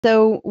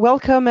So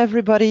welcome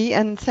everybody,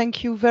 and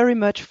thank you very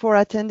much for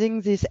attending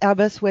this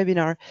Airbus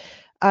webinar.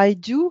 I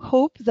do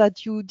hope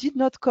that you did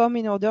not come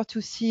in order to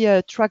see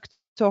a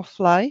tractor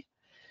fly,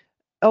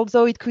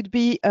 although it could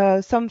be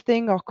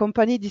something our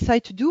company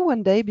decide to do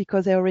one day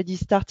because they already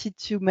started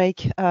to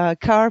make a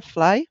car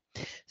fly.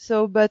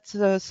 So, but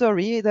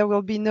sorry, there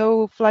will be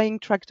no flying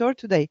tractor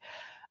today.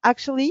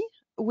 Actually,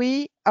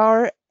 we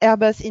are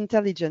Airbus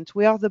Intelligent.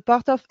 We are the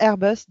part of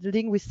Airbus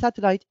dealing with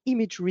satellite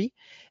imagery.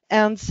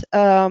 And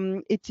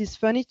it is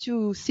funny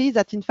to see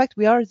that, in fact,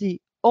 we are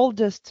the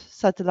oldest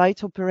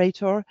satellite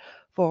operator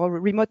for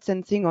remote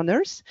sensing on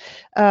Earth.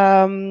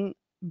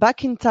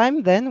 Back in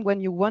time, then, when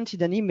you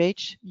wanted an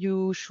image,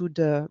 you should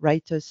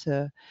write us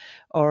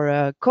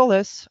or call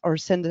us or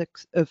send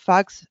a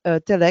fax,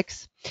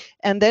 telex,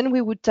 and then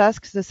we would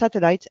task the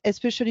satellite,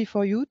 especially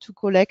for you, to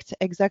collect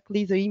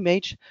exactly the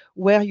image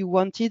where you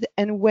wanted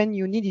and when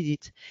you needed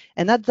it.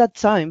 And at that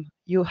time,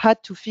 you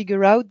had to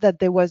figure out that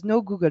there was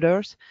no Google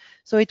Earth.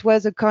 So it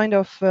was a kind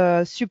of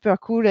super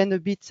cool and a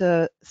bit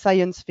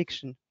science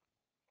fiction.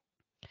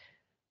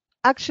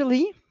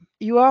 Actually,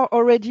 you are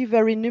already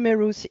very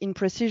numerous in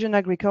precision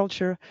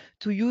agriculture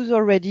to use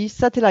already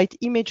satellite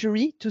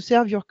imagery to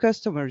serve your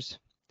customers.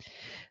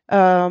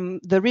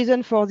 The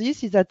reason for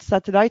this is that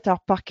satellites are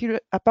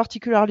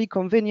particularly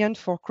convenient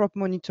for crop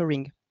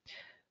monitoring.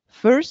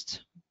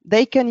 First,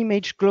 they can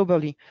image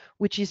globally,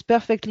 which is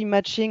perfectly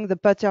matching the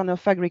pattern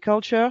of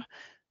agriculture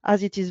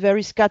as it is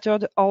very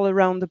scattered all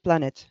around the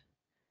planet.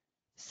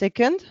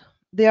 Second,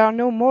 there are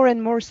now more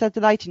and more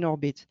satellites in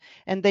orbit,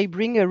 and they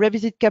bring a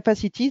revisit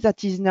capacity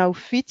that is now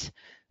fit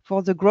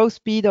for the growth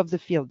speed of the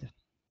field.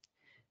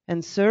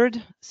 And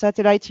third,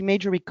 satellite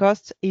imagery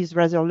cost is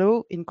rather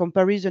low in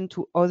comparison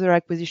to other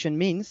acquisition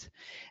means,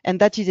 and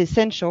that is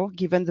essential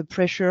given the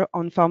pressure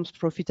on farms'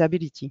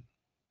 profitability.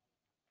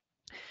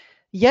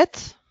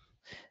 Yet,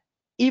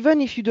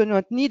 even if you do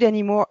not need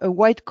anymore a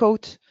white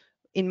coat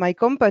in my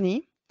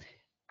company,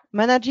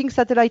 managing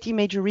satellite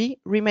imagery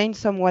remains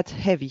somewhat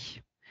heavy.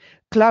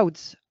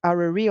 Clouds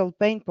are a real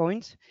pain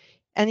point,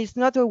 and it's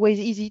not always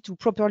easy to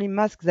properly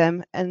mask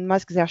them and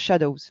mask their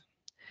shadows.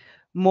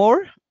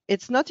 More,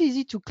 it's not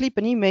easy to clip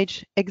an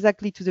image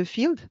exactly to the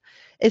field,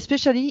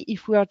 especially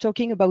if we are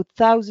talking about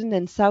thousands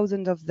and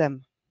thousands of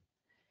them.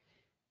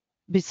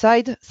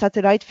 Besides,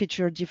 satellites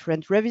feature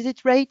different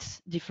revisit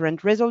rates,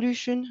 different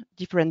resolution,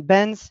 different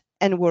bands,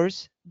 and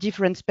worse,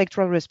 different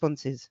spectral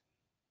responses.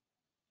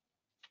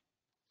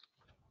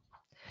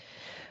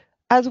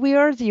 As we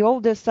are the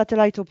oldest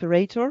satellite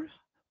operator,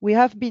 we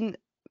have been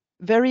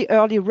very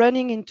early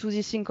running into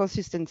this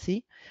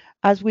inconsistency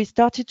as we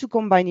started to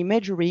combine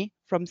imagery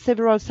from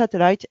several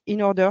satellites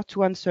in order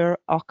to answer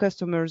our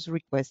customers'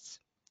 requests.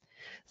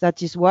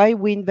 That is why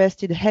we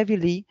invested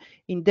heavily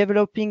in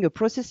developing a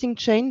processing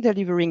chain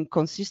delivering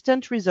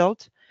consistent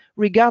results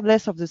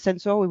regardless of the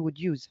sensor we would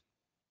use.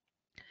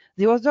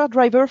 The other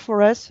driver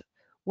for us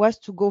was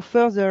to go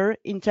further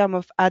in terms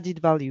of added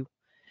value.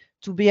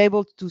 To be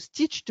able to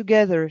stitch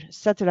together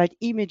satellite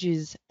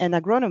images and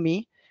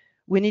agronomy,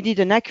 we needed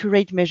an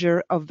accurate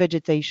measure of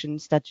vegetation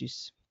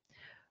status.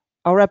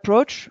 Our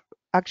approach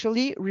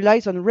actually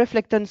relies on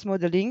reflectance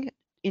modeling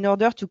in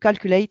order to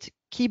calculate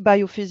key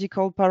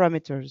biophysical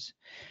parameters.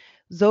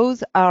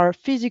 Those are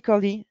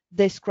physically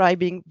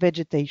describing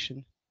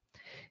vegetation.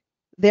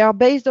 They are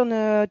based on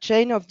a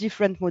chain of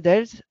different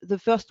models. The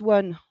first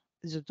one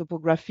is a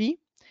topography.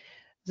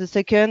 The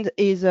second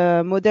is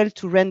a model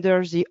to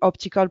render the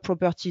optical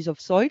properties of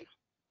soil.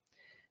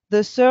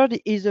 The third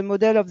is a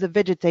model of the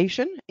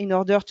vegetation in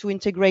order to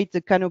integrate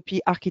the canopy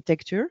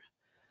architecture.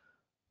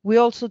 We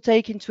also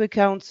take into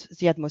account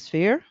the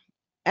atmosphere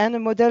and a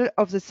model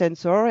of the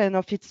sensor and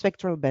of its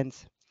spectral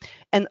bands.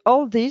 And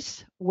all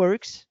this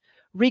works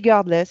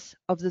regardless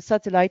of the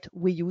satellite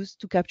we use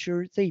to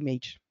capture the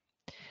image.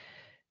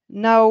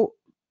 Now,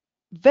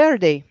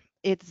 Verde,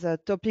 it's the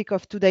topic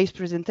of today's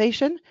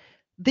presentation.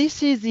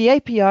 This is the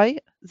API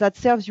that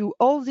serves you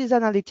all these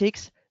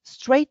analytics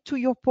straight to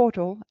your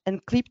portal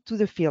and clipped to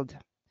the field.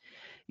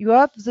 You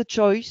have the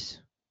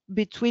choice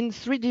between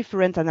three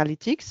different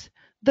analytics.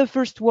 The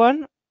first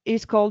one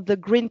is called the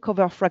green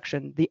cover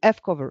fraction, the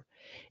F cover.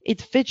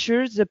 It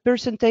features the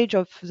percentage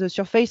of the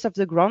surface of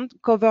the ground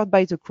covered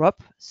by the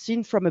crop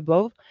seen from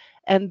above,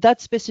 and that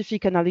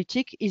specific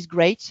analytic is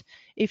great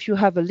if you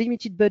have a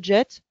limited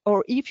budget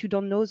or if you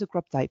don't know the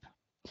crop type.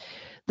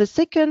 The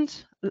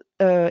second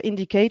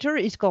indicator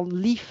is called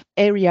leaf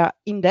area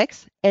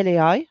index,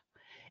 LAI,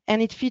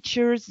 and it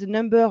features the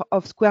number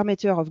of square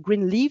meter of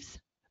green leaves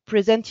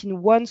present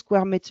in 1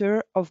 square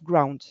meter of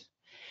ground.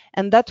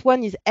 And that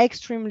one is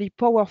extremely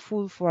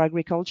powerful for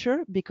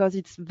agriculture because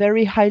it's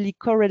very highly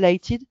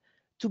correlated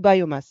to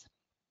biomass.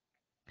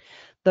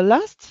 The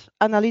last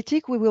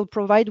analytic we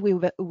provide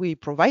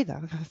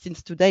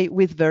since today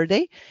with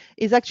Verde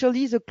is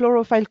actually the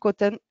chlorophyll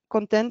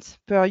content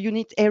per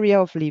unit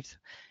area of leaves.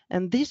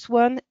 And this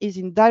one is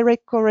in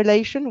direct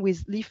correlation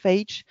with leaf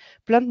age,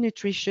 plant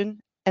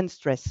nutrition, and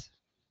stress.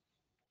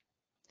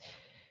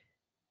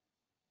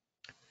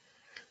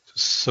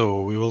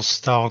 So we will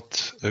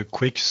start a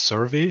quick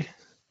survey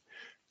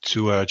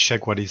to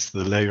check what is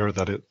the layer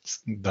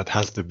that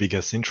has the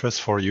biggest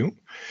interest for you.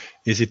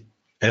 Is it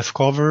F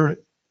cover,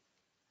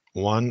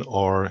 one,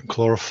 or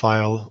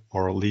chlorophyll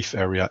or leaf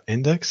area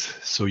index?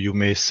 So you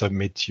may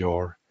submit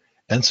your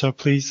answer,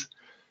 please.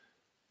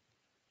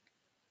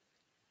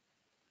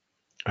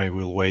 I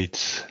will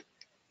wait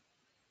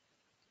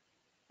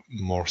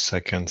more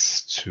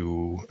seconds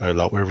to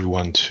allow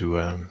everyone to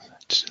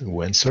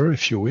answer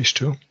if you wish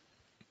to.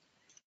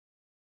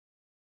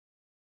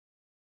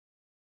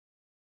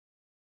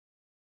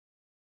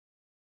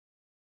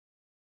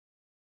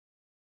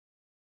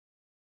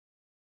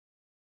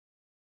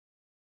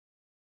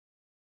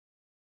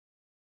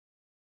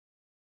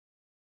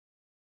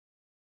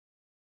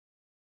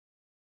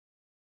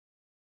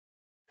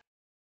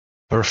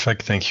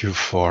 Perfect. Thank you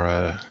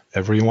for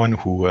everyone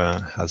who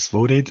has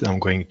voted. I'm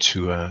going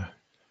to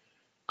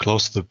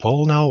close the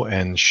poll now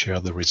and share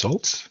the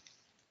results.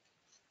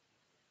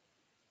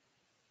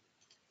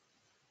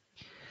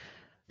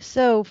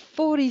 So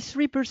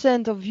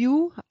 43% of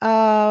you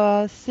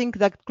think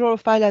that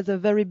chlorophyll has a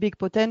very big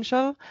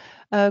potential,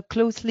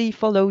 closely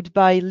followed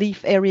by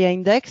leaf area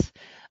index.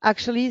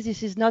 Actually,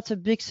 this is not a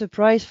big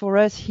surprise for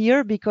us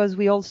here because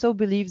we also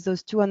believe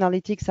those two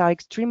analytics are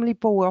extremely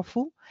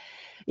powerful.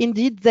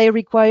 Indeed, they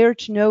require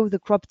to know the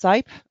crop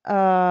type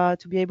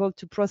to be able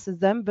to process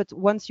them, but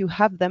once you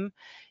have them,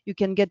 you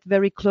can get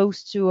very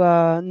close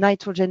to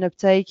nitrogen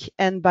uptake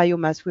and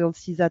biomass. We'll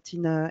see that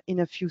in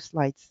a few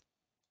slides.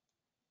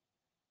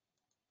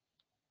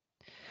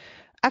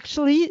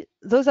 Actually,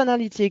 those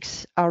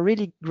analytics are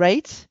really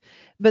great,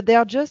 but they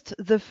are just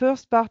the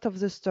first part of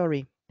the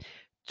story.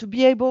 To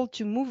be able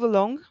to move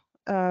along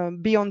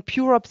beyond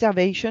pure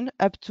observation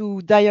up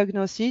to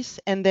diagnosis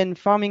and then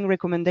farming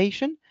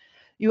recommendation,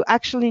 you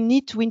actually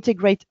need to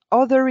integrate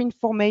other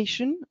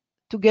information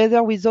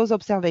together with those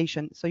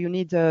observations. So you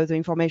need the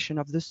information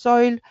of the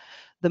soil,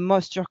 the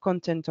moisture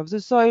content of the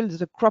soil,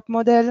 the crop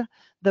model,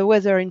 the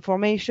weather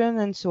information,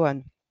 and so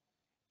on.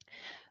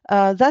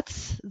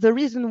 That's the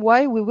reason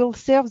why we will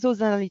serve those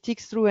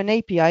analytics through an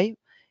API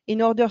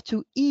in order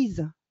to ease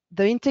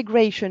the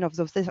integration of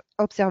those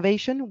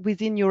observation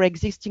within your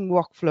existing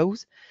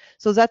workflows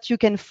so that you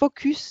can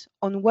focus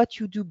on what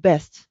you do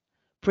best,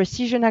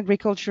 precision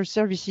agriculture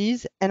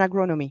services and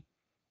agronomy.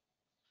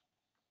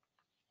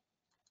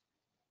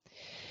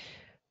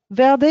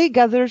 Verde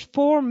gathers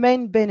four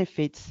main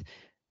benefits.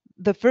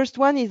 The first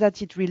one is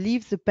that it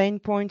relieves the pain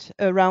point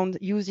around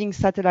using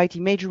satellite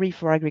imagery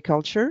for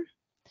agriculture.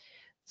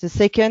 The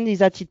second is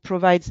that it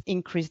provides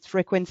increased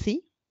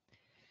frequency.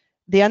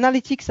 The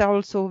analytics are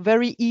also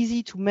very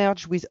easy to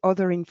merge with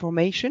other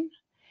information.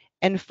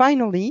 And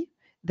finally,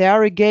 they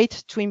are a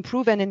gate to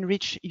improve and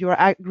enrich your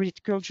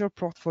agriculture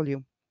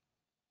portfolio.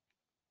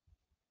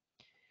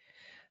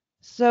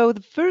 So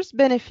the first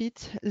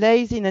benefit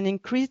lays in an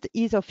increased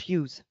ease of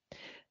use.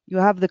 You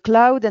have the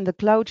cloud and the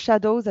cloud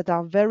shadows that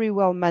are very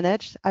well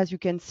managed, as you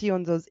can see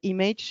on those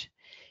images.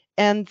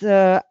 And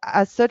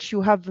as such,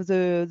 you have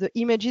the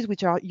images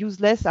which are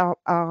useless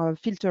are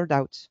filtered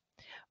out.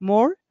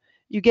 More,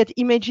 you get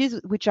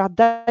images which are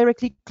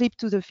directly clipped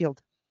to the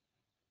field.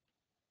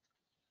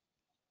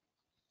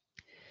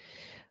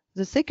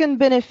 The second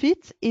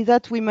benefit is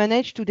that we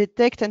manage to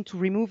detect and to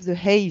remove the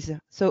haze.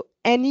 So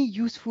any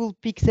useful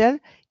pixel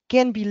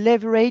can be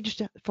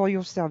leveraged for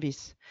your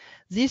service.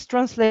 This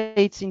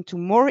translates into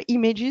more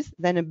images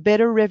than a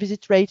better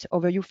revisit rate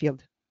over your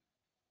field.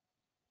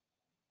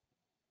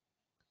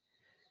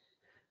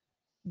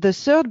 The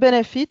third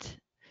benefit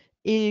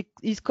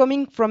is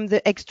coming from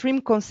the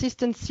extreme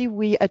consistency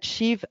we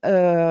achieve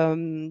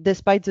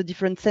despite the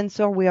different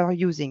sensor we are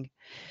using.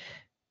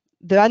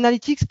 The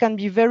analytics can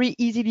be very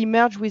easily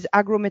merged with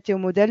agrometeo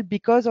model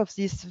because of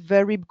this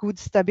very good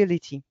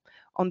stability.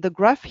 On the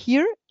graph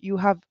here, you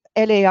have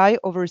LAI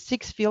over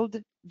 6 fields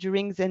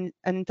during an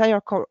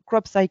entire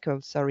crop cycle.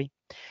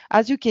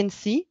 As you can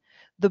see,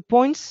 the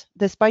points,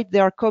 despite they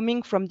are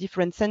coming from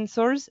different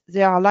sensors,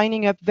 they are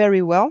lining up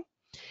very well.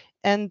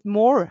 And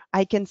more,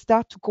 I can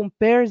start to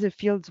compare the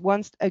fields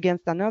one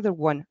against another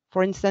one.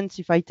 For instance,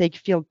 if I take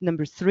field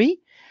number 3,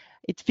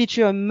 it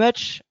features a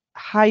much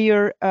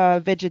higher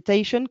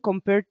vegetation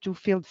compared to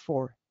field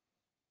 4.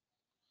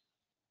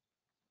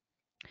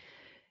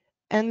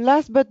 And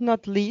last but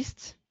not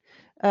least,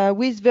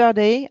 with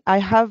Verde, I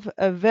have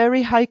a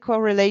very high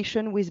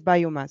correlation with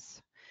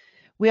biomass.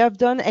 We have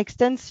done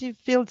extensive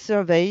field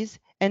surveys,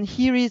 and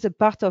here is a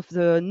part of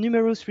the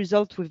numerous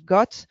results we've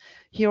got,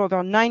 here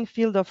over 9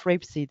 fields of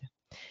rapeseed.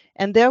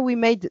 And there we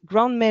made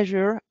ground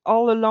measure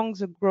all along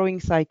the growing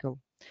cycle.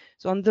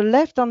 So on the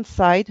left-hand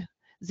side,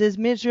 these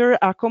measures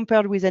are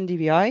compared with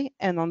NDVI,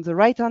 and on the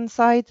right-hand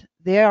side,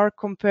 they are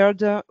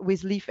compared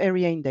with leaf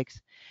area index.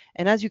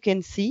 And as you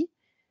can see,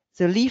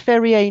 the leaf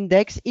area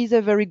index is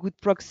a very good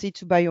proxy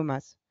to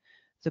biomass.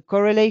 The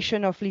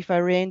correlation of leaf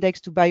area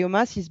index to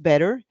biomass is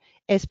better,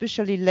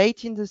 especially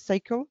late in the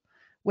cycle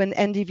when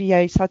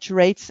NDVI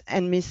saturates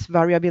and miss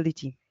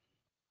variability.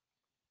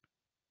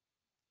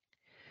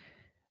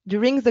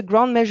 During the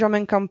ground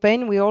measurement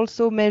campaign, we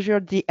also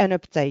measured the N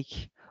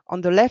uptake. On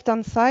the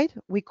left-hand side,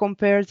 we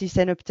compare this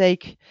N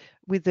uptake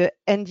with the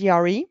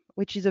NDRE,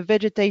 which is a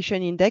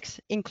vegetation index,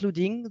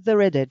 including the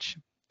red edge.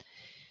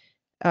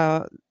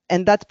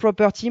 And that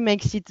property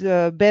makes it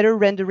better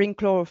rendering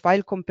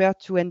chlorophyll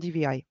compared to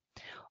NDVI.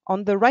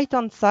 On the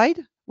right-hand side,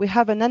 we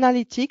have an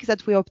analytic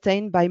that we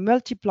obtain by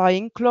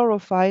multiplying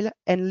chlorophyll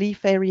and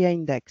leaf area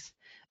index.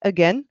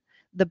 Again,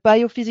 the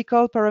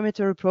biophysical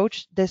parameter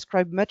approach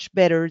describes much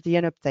better the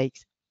N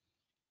uptakes.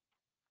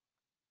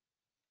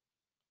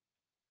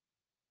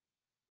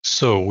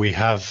 So we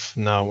have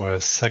now a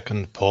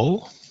second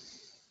poll.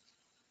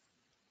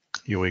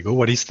 Here we go.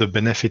 What is the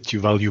benefit you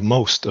value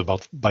most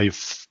about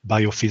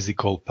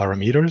biophysical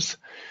parameters?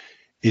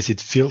 Is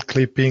it field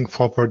clipping,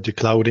 proper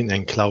declouding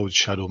and cloud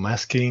shadow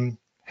masking,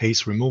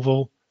 haze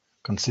removal,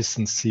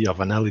 consistency of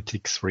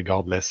analytics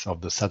regardless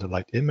of the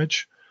satellite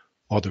image,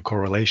 or the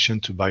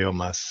correlation to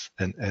biomass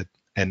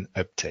and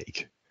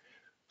uptake?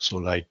 So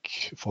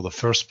like for the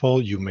first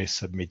poll, you may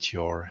submit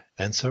your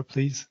answer,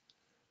 please.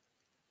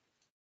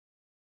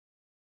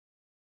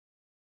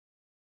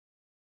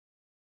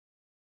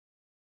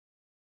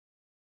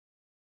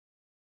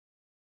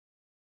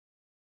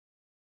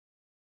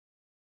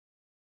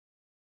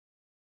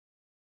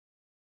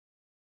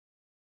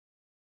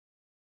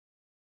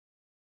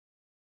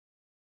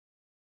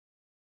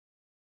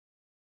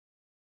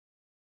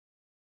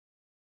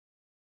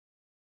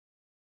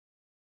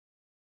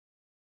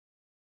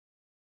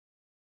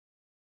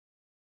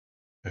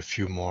 A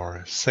few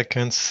more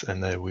seconds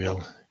and I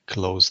will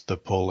close the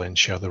poll and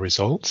share the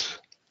results.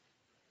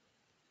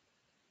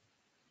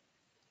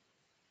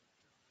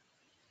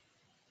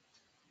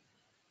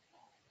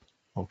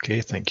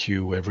 Okay, thank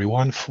you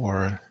everyone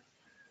for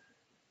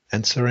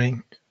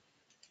answering.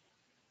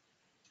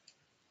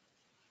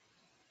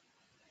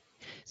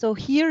 So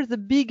here the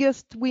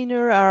biggest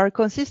winner are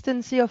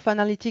consistency of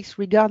analytics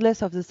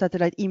regardless of the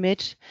satellite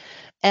image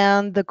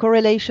and the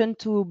correlation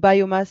to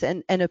biomass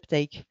and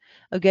uptake.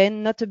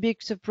 Again, not a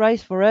big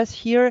surprise for us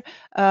here.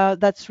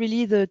 That's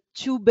really the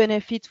two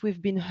benefits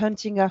we've been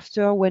hunting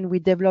after when we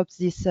developed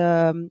this,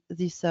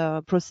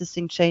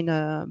 processing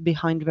chain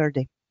behind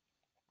Verde.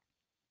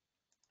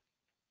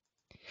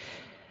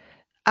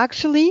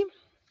 Actually,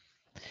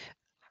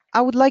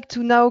 I would like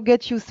to now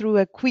get you through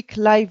a quick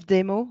live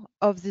demo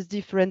of these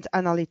different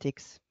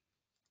analytics.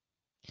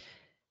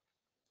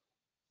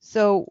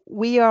 So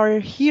we are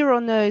here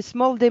on a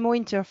small demo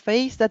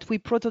interface that we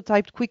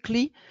prototyped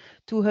quickly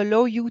to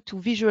allow you to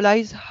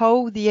visualize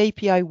how the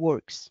API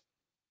works.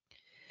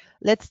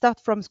 Let's start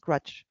from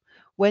scratch.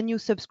 When you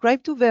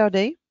subscribe to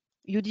Verde,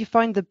 you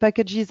define the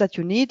packages that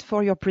you need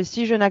for your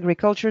precision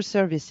agriculture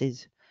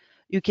services.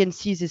 You can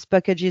see these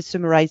packages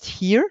summarized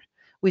here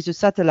with the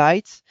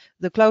satellites,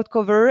 the cloud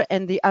cover,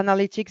 and the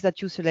analytics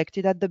that you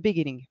selected at the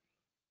beginning.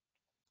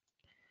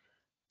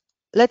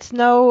 Let's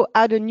now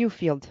add a new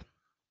field.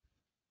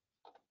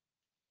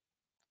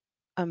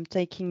 I'm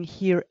taking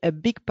here a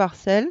big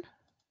parcel,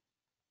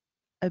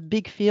 a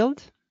big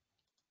field.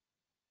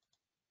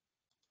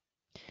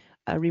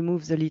 I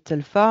remove the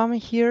little farm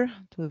here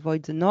to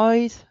avoid the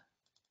noise.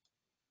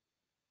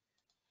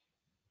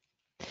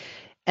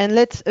 And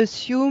let's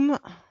assume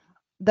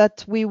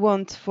that we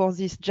want for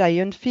this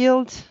giant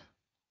field,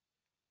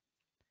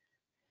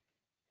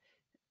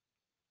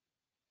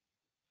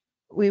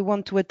 we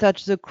want to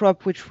attach the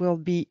crop, which will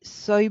be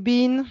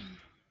soybean.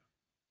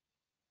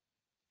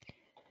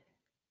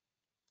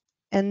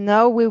 And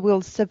now we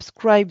will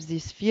subscribe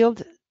this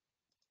field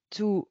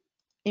to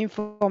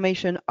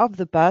information of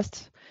the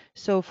past.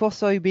 So for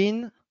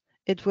soybean,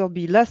 it will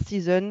be last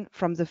season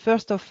from the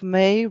 1st of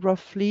May,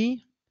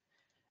 roughly,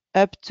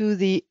 up to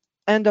the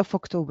end of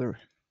October.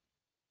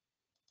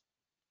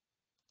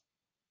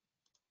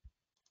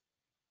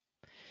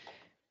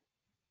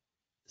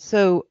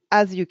 So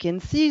as you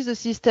can see, the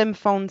system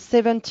found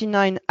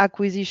 79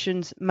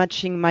 acquisitions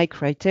matching my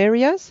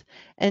criteria,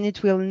 and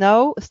it will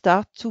now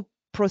start to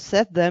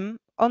process them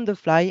on the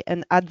fly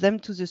and add them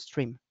to the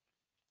stream.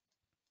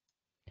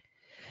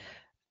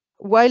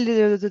 While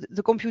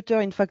the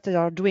computer, in fact,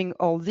 are doing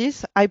all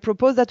this, I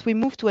propose that we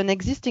move to an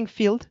existing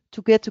field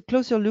to get a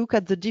closer look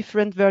at the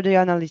different Verde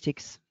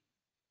analytics.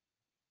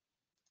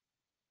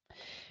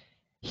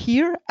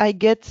 Here, I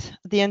get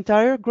the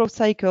entire growth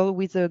cycle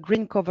with a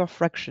green cover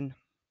fraction.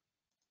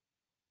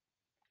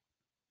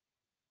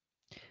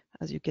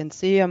 As you can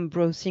see, I'm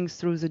browsing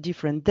through the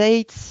different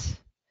dates.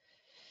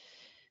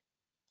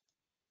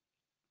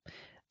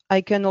 I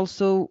can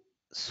also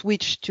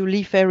switch to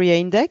leaf area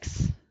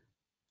index.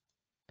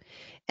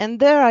 And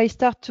there I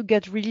start to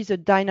get really the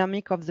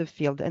dynamic of the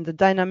field and the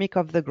dynamic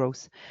of the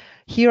growth.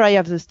 Here I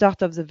have the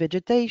start of the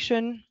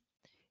vegetation.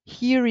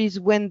 Here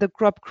is when the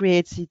crop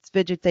creates its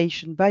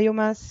vegetation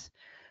biomass.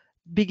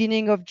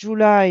 Beginning of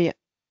July,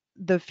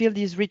 the field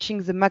is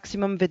reaching the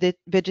maximum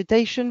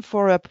vegetation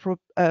for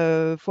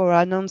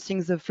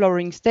announcing the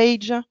flowering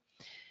stage.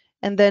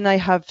 And then I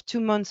have 2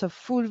 months of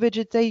full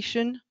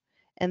vegetation.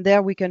 And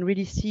there we can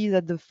really see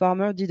that the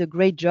farmer did a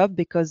great job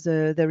because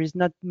there is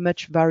not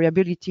much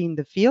variability in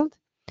the field.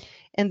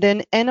 And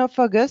then end of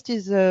August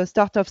is the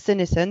start of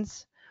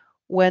senescence,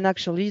 when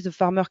actually the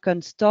farmer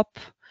can stop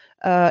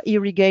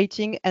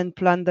irrigating and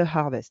plan the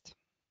harvest.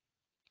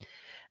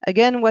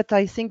 Again, what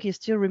I think is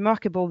still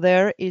remarkable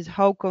there is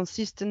how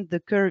consistent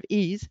the curve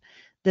is,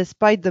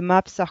 despite the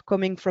maps are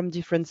coming from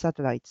different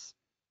satellites.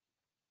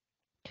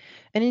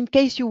 And in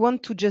case you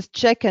want to just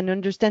check and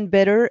understand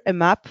better a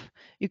map,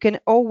 you can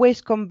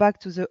always come back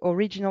to the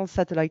original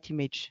satellite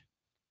image.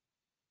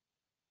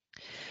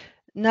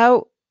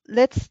 Now,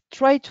 let's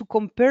try to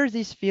compare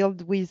this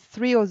field with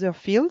 3 other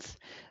fields,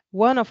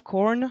 one of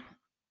corn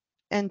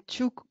and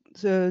two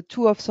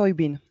of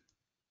soybean.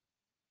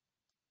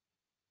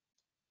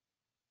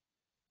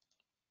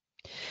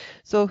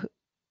 So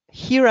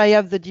here I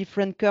have the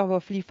different curve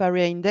of leaf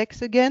area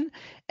index again,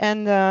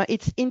 and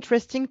it's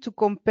interesting to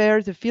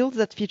compare the fields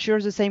that feature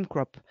the same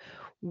crop.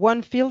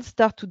 One field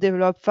starts to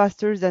develop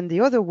faster than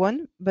the other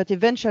one, but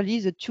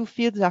eventually the 2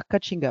 fields are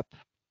catching up.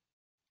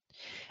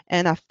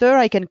 And after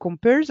I can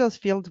compare those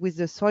fields with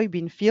the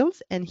soybean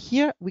fields, and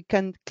here we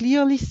can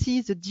clearly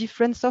see the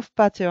difference of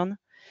pattern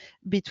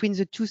between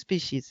the 2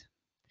 species.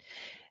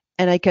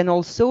 And I can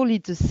also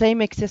lead the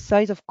same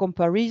exercise of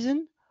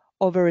comparison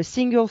over a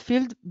single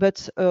field,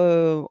 but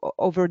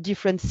over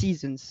different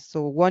seasons.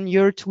 So 1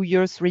 year, 2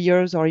 years, 3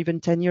 years, or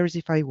even 10 years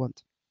if I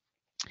want.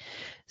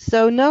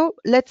 So now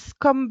let's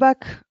come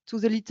back to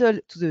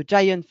the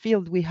giant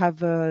field we have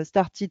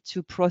started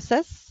to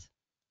process.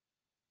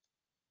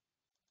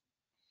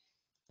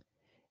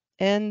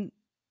 And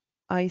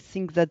I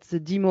think that's the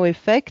demo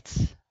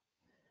effect,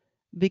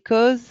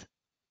 because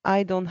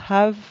I don't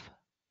have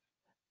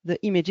the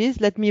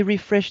images. Let me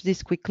refresh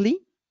this quickly.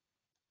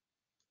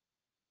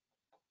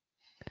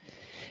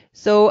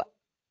 So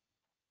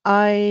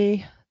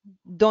I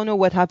don't know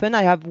what happened.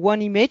 I have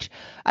one image.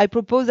 I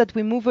propose that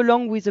we move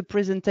along with the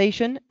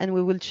presentation, and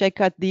we will check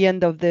at the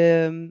end of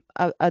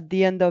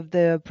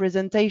the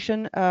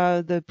presentation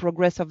the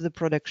progress of the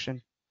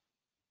production.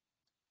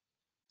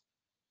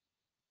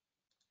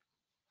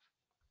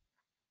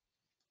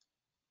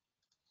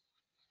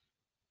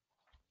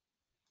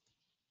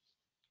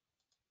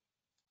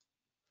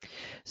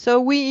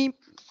 So we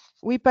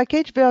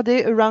package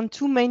Verde around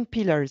 2 main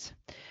pillars.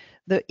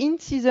 The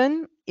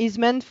in-season is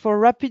meant for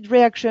rapid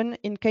reaction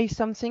in case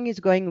something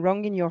is going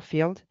wrong in your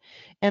field,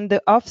 and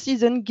the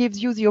off-season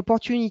gives you the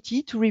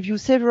opportunity to review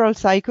several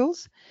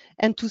cycles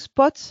and to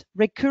spot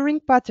recurring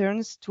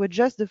patterns to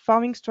adjust the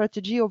farming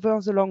strategy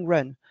over the long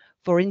run.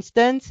 For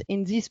instance,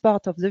 in this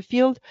part of the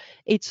field,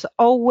 it's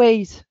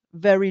always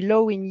very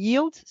low in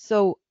yield,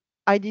 so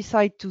I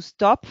decide to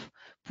stop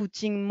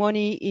putting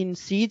money in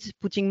seeds,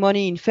 putting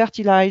money in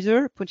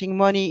fertilizer, putting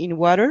money in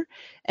water,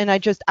 and I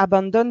just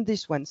abandon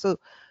this one. So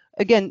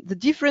again, the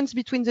difference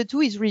between the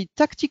two is really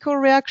tactical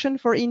reaction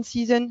for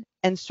in-season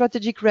and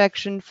strategic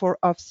reaction for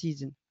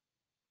off-season.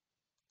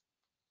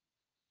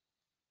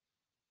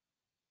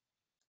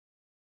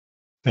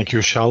 Thank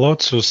you,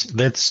 Charlotte. So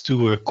let's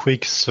do a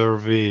quick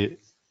survey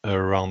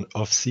around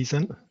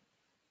off-season.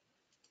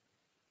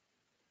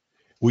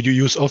 Would you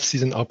use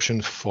off-season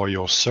option for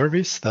your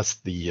service?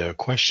 That's the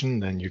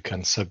question. And you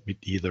can submit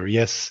either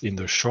yes in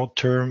the short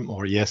term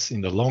or yes in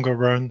the longer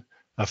run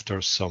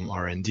after some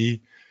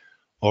R&D,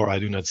 or I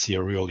do not see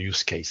a real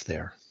use case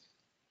there.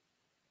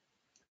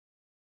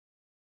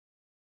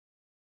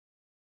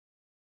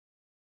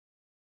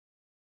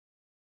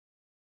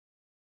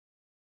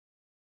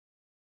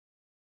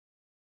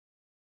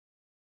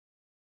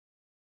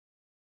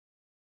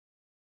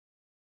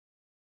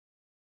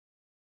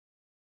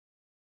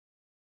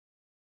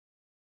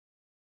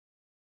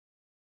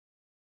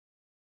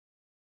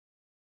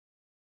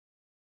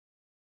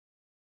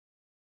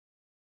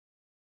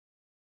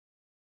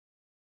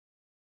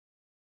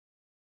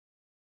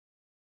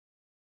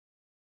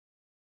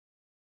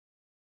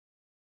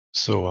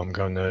 So I'm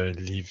gonna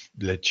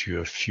let you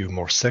a few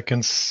more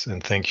seconds,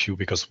 and thank you,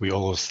 because we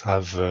always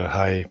have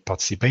high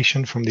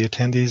participation from the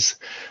attendees.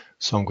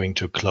 So I'm going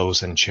to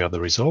close and share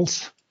the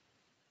results.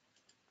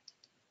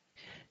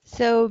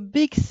 So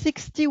big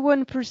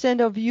 61%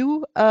 of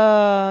you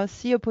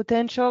see a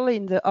potential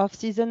in the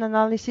off-season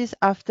analysis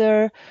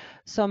after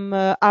some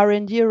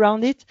R&D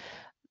around it.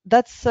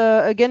 That's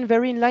again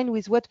very in line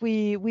with what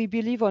we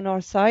believe on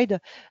our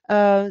side.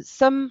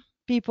 Some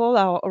people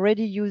are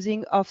already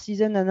using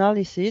off-season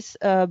analysis,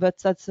 but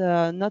that's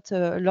not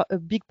a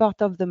big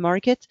part of the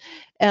market,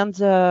 and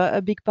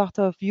a big part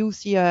of you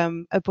see a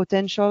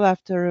potential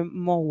after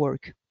more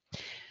work.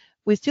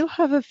 We still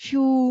have a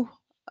few,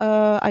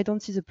 I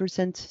don't see the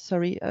percent,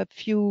 sorry, a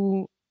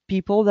few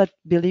people that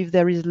believe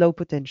there is low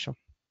potential.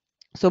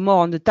 So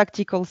more on the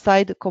tactical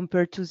side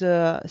compared to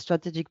the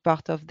strategic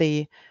part of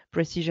the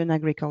precision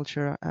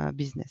agriculture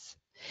business.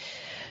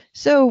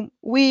 So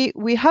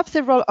we have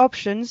several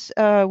options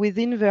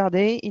within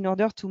Verde in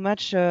order to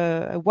match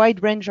a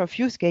wide range of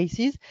use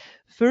cases.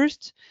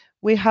 First,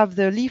 we have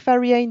the leaf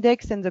area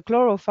index and the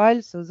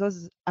chlorophyll. So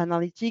those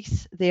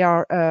analytics, they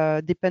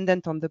are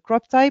dependent on the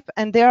crop type,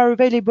 and they are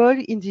available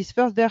in this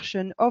first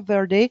version of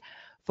Verde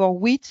for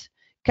wheat,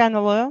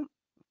 canola,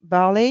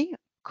 barley,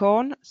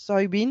 corn,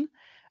 soybean,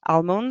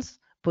 almonds,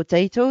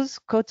 potatoes,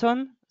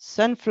 cotton,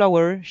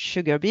 sunflower,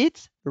 sugar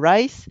beets,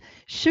 rice,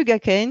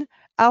 sugarcane,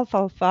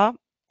 alfalfa,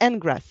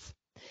 and grass.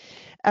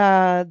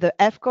 The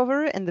F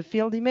cover and the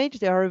field image,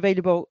 they are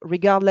available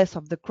regardless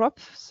of the crop,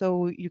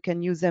 so you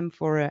can use them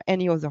for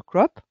any other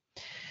crop.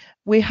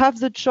 We have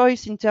the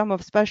choice in terms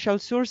of spatial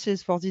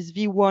sources for this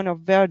V1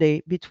 of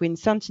Verde between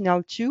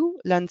Sentinel-2,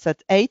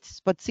 Landsat 8,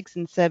 Spot 6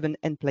 and 7,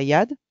 and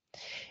Pleiad.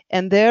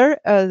 And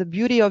there, the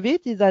beauty of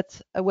it is that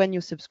when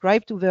you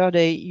subscribe to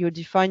Verde, you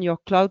define your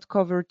cloud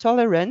cover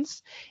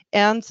tolerance,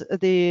 and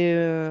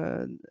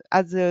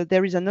as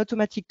there is an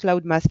automatic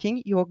cloud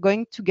masking, you are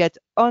going to get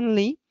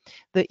only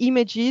the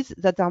images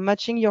that are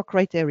matching your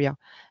criteria.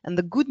 And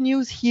the good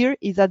news here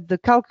is that the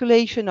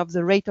calculation of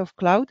the rate of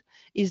cloud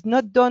is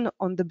not done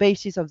on the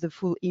basis of the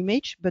full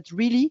image, but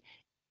really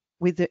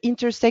with the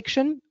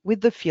intersection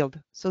with the field.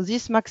 So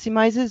this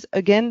maximizes,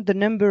 again, the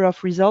number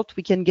of results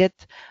we can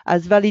get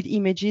as valid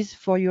images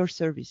for your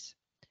service.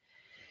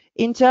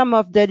 In terms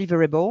of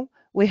deliverable,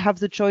 we have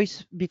the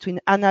choice between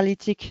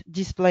analytic,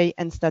 display,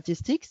 and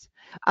statistics.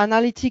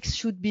 Analytics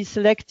should be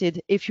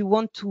selected if you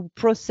want to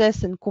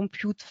process and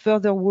compute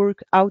further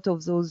work out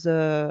of those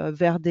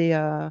Verde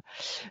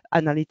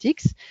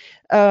analytics.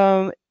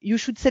 You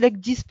should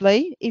select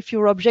display if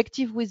your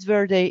objective with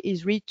Verde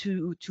is really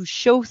to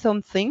show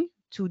something,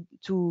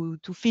 to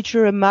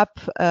feature a map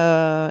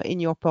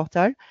in your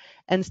portal.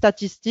 And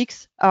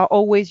statistics are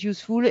always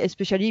useful,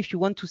 especially if you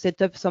want to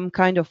set up some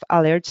kind of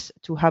alerts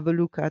to have a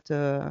look at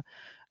a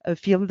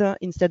field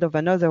instead of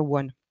another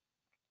one.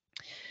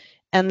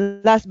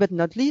 And last but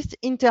not least,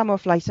 in terms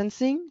of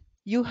licensing,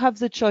 you have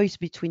the choice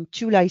between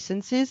two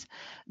licenses.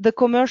 The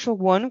commercial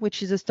one,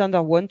 which is a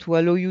standard one to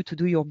allow you to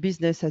do your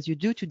business as you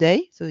do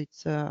today. So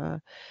it's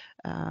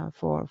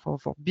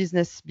for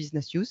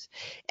business use,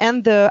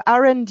 and the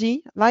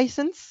R&D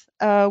license,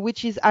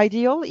 which is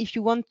ideal if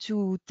you want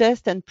to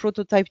test and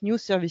prototype new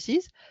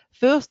services.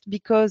 First,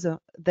 because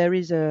there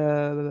is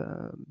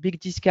a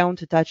big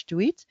discount attached to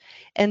it,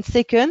 and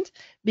second,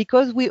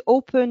 because we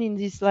open in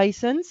this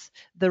license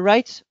the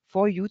right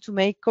for you to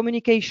make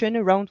communication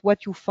around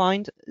what you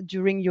find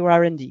during your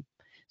R&D.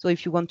 So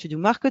if you want to do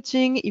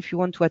marketing, if you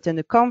want to attend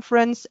a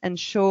conference and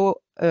show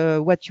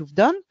what you've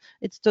done,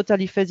 it's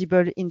totally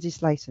feasible in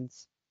this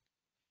license.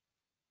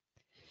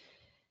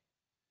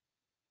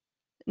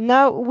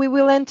 Now we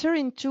will enter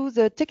into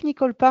the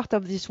technical part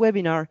of this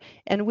webinar,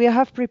 and we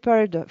have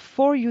prepared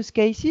 4 use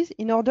cases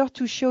in order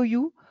to show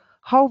you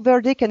how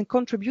Verde can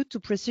contribute to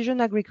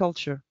precision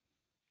agriculture.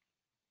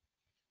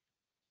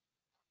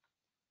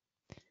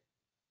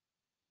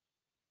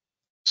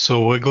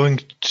 So we're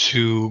going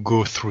to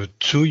go through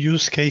 2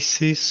 use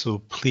cases, so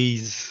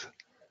please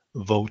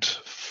vote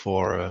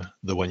for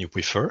the one you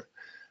prefer.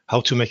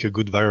 How to make a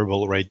good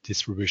variable rate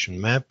distribution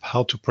map,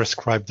 how to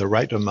prescribe the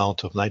right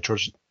amount of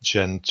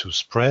nitrogen to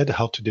spread,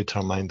 how to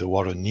determine the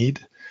water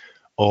need,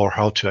 or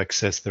how to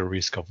assess the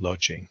risk of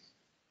lodging.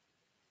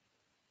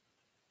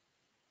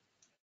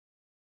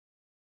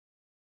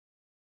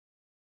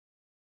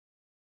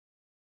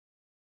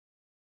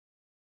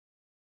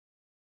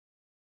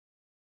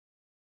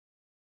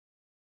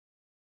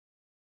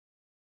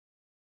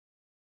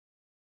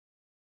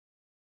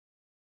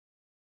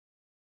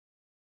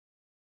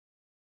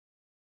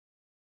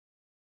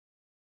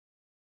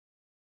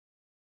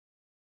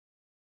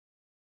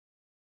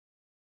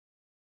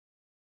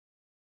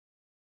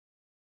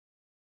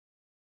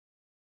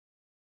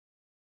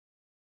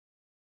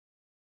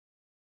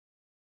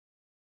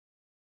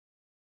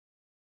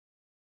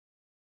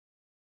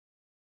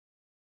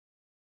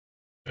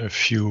 A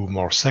few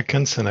more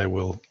seconds and I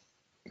will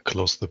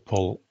close the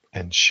poll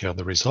and share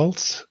the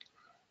results.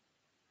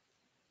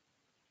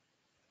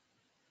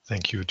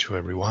 Thank you to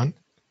everyone.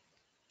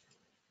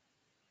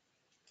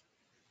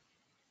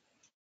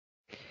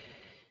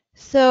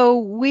 So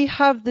we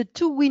have the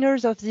 2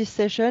 winners of this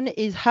session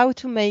is how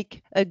to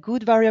make a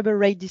good variable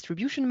rate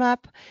distribution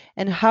map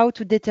and how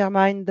to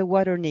determine the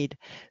water need.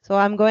 So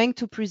I'm going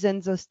to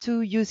present those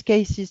 2 use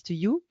cases to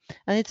you.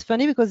 And it's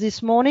funny because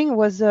this morning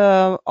was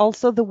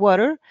also the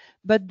water,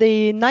 but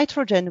the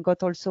nitrogen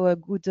got also a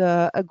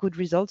good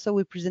result. So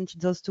we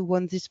presented those 2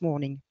 ones this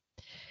morning.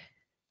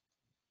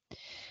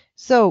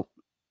 So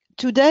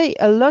today,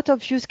 a lot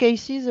of use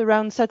cases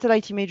around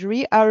satellite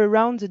imagery are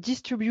around the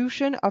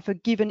distribution of a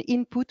given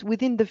input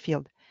within the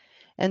field.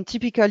 And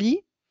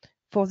typically,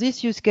 for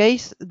this use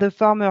case, the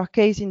farmer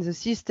keys in the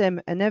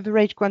system an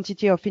average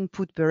quantity of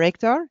input per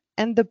hectare,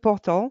 and the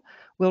portal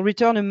will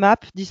return a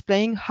map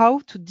displaying how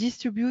to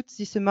distribute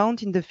this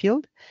amount in the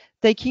field,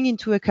 taking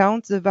into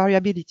account the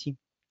variability.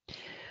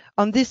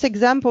 On this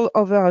example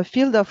over a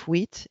field of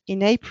wheat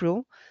in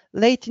April,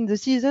 late in the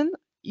season,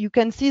 you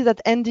can see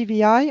that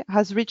NDVI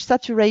has reached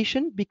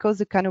saturation because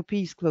the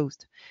canopy is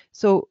closed.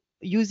 So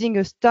using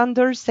a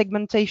standard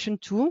segmentation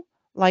tool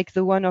like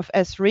the one of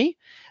S3,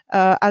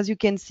 as you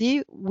can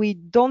see, we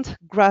don't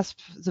grasp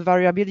the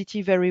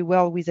variability very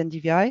well with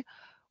NDVI,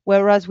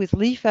 whereas with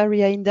leaf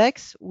area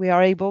index, we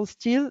are able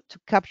still to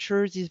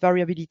capture this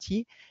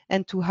variability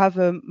and to have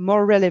a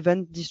more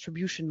relevant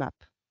distribution map.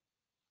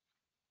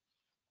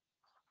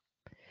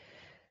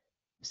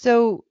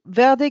 So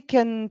Verde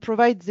can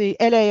provide the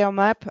layer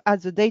map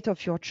at the date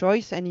of your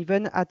choice and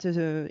even at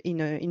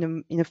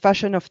in a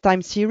fashion of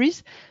time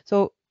series.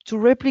 So to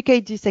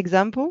replicate this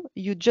example,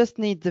 you just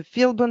need the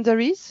field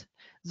boundaries,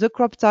 the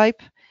crop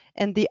type,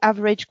 and the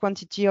average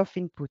quantity of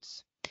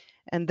inputs.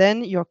 And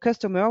then your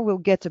customer will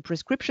get a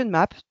prescription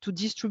map to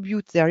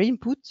distribute their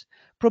input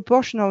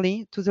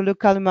proportionally to the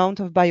local amount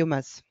of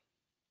biomass.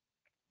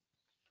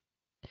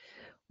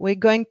 We're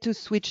going to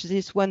switch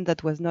this one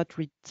that was not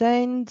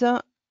retained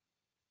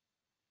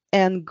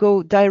and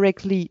go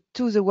directly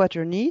to the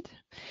water need.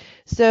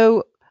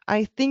 So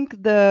I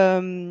think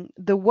the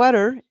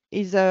water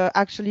is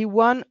actually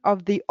one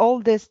of the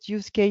oldest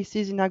use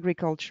cases in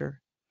agriculture.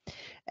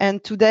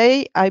 And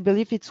today, I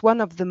believe it's one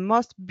of the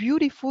most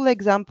beautiful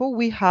examples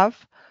we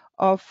have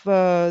of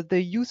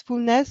the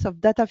usefulness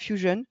of data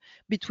fusion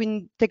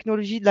between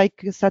technology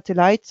like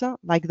satellites,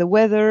 like the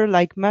weather,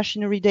 like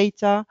machinery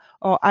data,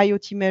 or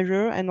IoT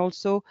measure, and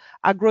also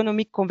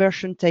agronomic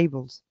conversion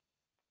tables.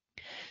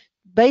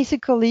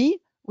 Basically,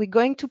 we're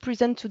going to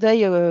present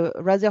today a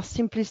rather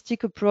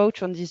simplistic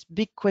approach on this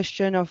big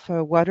question of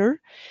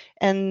water.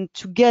 And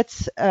to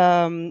get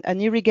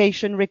an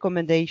irrigation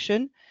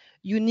recommendation,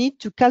 you need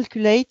to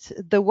calculate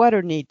the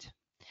water need.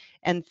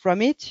 And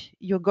from it,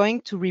 you're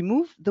going to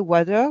remove the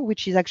water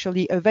which is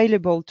actually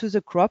available to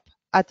the crop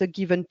at a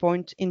given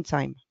point in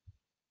time.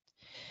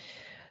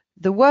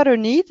 The water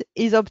need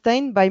is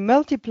obtained by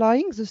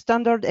multiplying the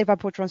standard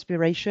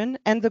evapotranspiration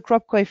and the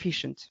crop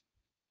coefficient.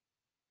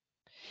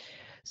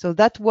 So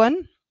that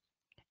one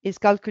is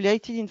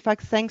calculated, in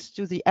fact, thanks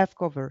to the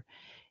F-cover.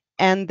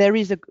 And there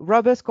is a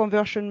robust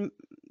conversion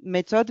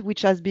method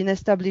which has been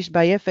established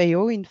by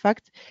FAO, in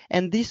fact,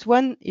 and this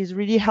one is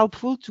really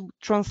helpful to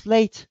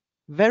translate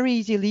very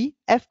easily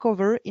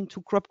F-cover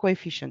into crop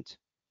coefficient.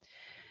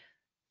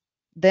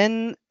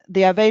 Then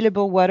the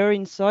available water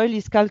in soil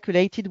is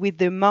calculated with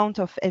the amount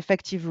of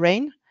effective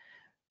rain,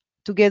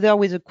 together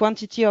with the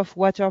quantity of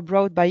water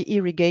brought by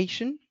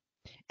irrigation,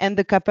 and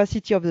the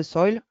capacity of the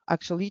soil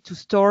actually to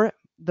store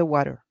the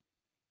water.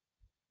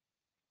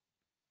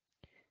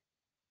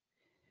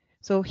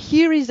 So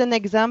here is an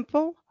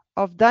example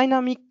of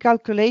dynamic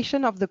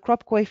calculation of the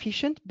crop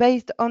coefficient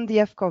based on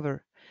the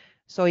F-cover.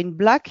 So in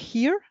black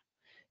here,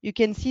 you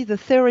can see the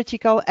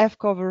theoretical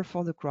F-cover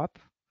for the crop.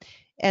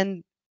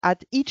 And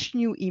at each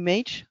new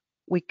image,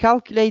 we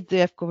calculate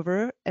the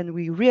F-cover and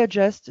we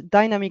readjust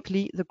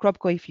dynamically the crop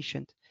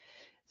coefficient.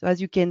 So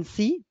as you can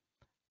see,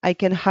 I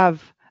can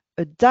have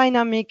a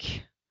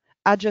dynamic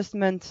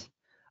adjustment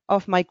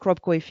of my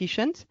crop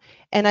coefficient,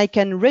 and I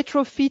can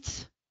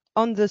retrofit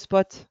on the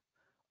spot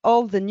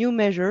all the new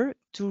measure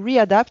to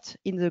readapt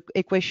in the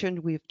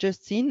equation we've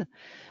just seen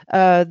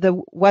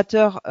the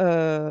water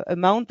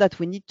amount that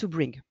we need to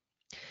bring.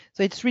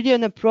 So it's really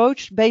an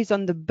approach based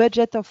on the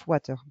budget of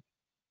water.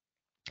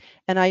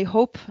 And I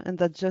hope, and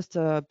that's just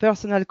a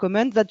personal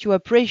comment, that you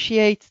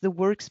appreciate the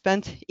work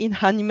spent in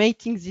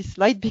animating this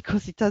slide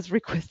because it has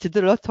requested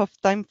a lot of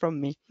time from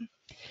me.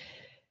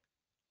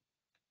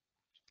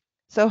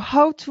 So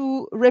how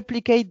to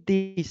replicate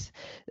this?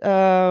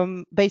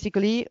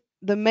 Basically,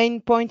 the main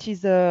point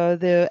is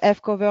the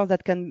F-cover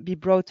that can be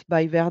brought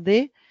by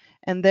Verde.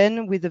 And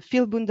then with the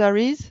field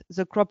boundaries,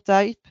 the crop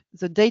type,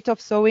 the date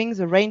of sowing,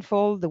 the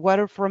rainfall, the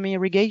water from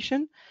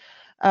irrigation,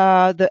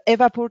 the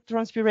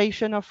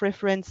evapotranspiration of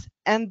reference,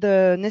 and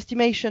an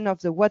estimation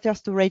of the water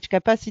storage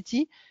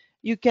capacity,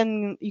 you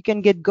can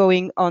get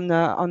going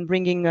on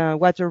bringing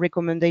water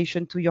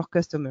recommendation to your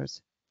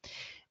customers.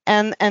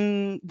 And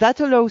that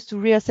allows to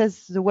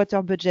reassess the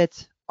water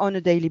budget on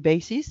a daily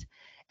basis.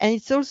 And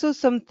it's also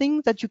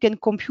something that you can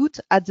compute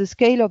at the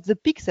scale of the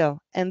pixel.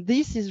 And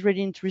this is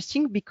really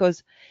interesting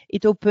because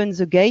it opens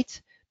the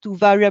gate to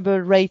variable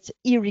rate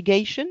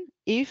irrigation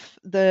if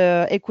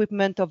the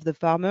equipment of the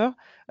farmer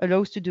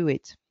allows to do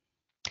it.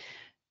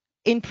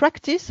 In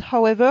practice,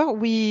 however,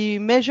 we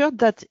measured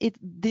that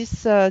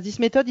this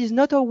method is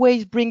not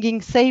always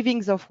bringing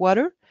savings of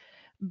water,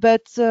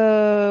 but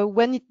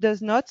when it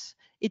does not,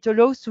 it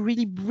allows to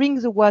really bring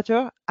the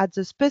water at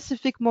the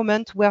specific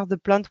moment where the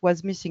plant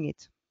was missing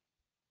it.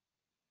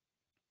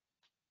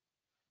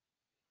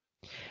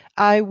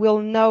 I will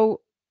now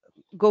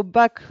go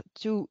back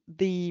to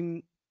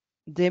the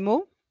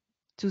demo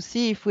to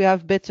see if we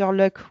have better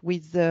luck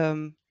with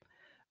the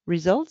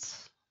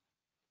results.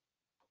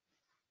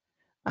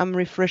 I'm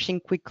refreshing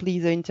quickly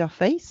the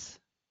interface.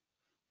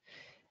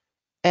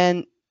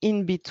 And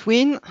in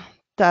between,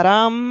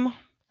 taram,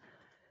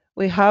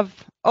 we have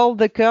all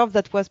the curve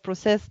that was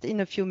processed in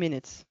a few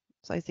minutes.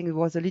 So I think it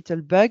was a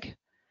little bug.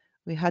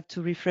 We had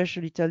to refresh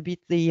a little bit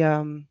the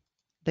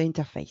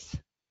interface.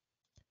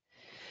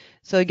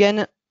 So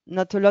again,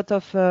 not a lot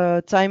of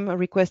time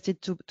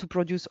requested to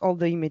produce all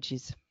the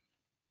images.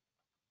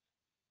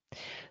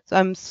 So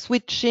I'm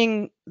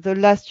switching the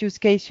last use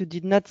case you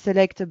did not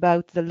select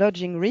about the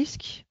lodging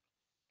risk.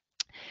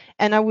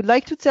 And I would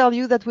like to tell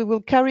you that we will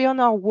carry on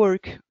our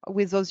work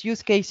with those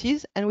use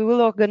cases, and we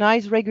will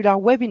organize regular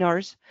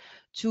webinars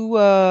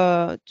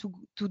to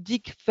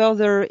dig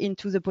further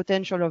into the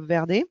potential of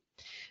Verde.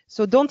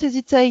 So don't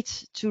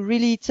hesitate to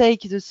really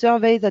take the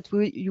survey that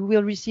you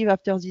will receive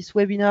after this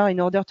webinar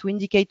in order to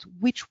indicate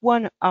which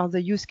one are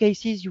the use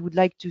cases you would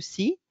like to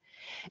see.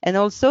 And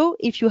also,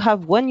 if you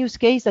have one use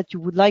case that you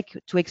would like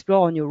to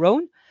explore on your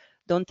own,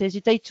 don't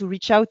hesitate to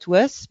reach out to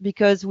us,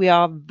 because we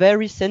are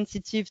very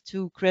sensitive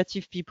to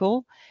creative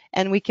people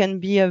and we can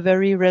be a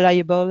very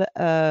reliable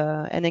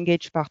and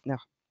engaged partner.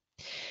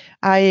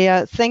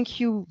 I thank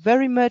you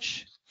very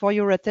much for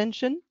your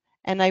attention,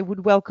 and I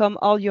would welcome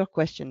all your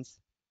questions.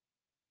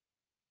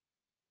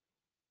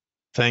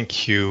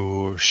 Thank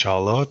you,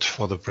 Charlotte,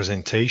 for the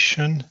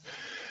presentation.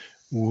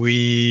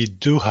 We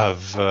do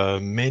have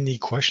many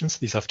questions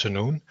this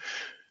afternoon.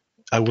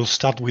 I will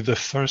start with the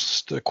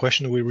first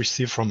question we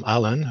received from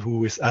Alan,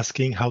 who is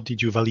asking, how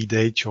did you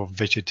validate your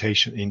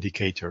vegetation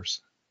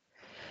indicators?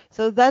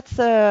 So that's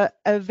a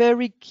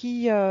very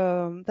key,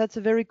 that's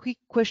a very quick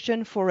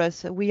question for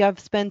us. We have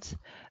spent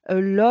a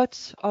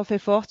lot of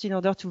effort in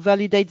order to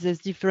validate these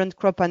different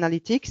crop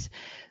analytics.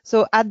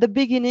 So at the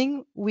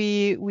beginning,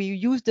 we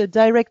used a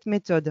direct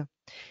method.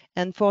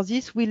 And for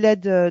this, we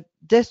led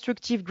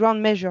destructive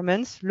ground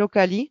measurements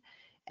locally,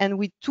 and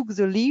we took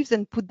the leaves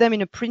and put them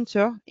in a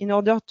printer in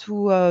order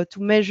to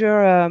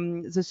measure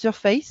the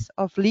surface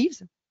of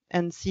leaves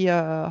and see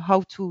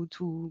how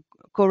to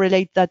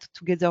correlate that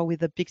together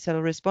with the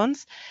pixel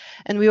response.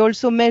 And we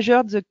also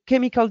measured the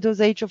chemical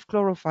dosage of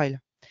chlorophyll.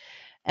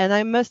 And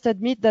I must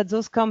admit that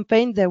those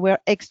campaigns, they were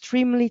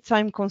extremely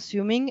time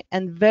consuming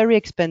and very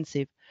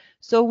expensive.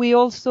 So we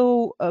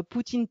also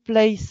put in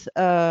place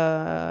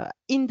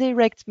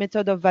indirect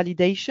method of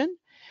validation.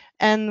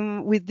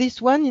 And with this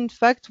one, in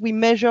fact, we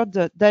measured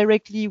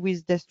directly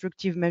with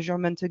destructive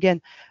measurement again,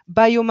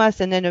 biomass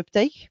and N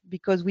uptake,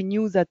 because we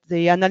knew that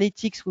the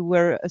analytics we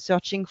were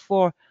searching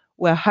for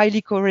were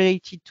highly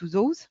correlated to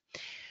those.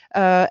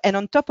 And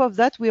on top of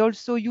that, we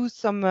also use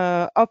some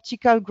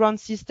optical ground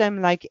system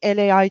like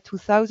LAI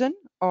 2000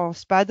 or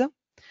SPAD.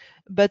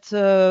 But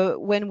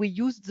when we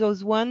used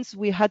those ones,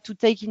 we had to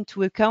take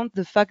into account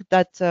the fact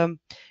that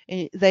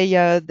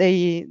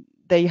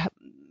they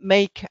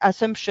make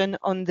assumption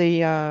on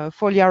the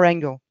foliar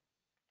angle.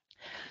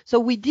 So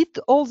we did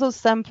all those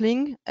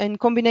sampling in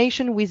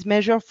combination with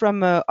measure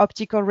from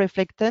optical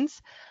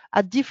reflectance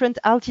at different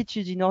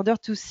altitudes in order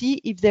to see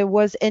if there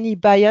was any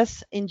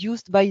bias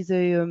induced by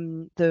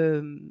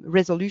the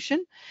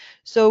resolution.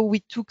 So we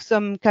took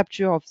some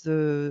capture of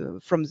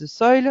from the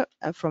soil,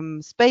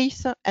 from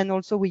space, and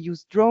also we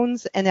used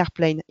drones and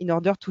airplane in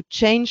order to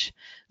change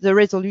the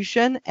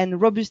resolution and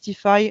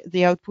robustify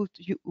the output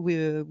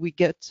we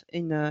get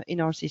in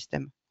our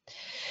system.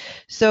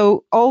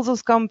 So all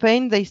those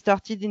campaigns, they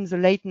started in the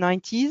late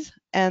 90s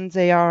and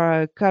they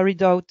are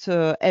carried out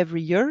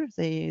every year.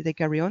 They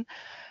carry on.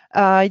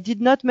 I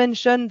did not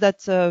mention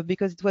that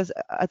because it was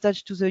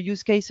attached to the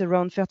use case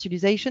around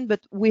fertilization,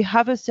 but we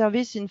have a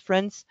service in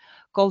France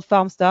called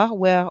FarmStar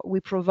where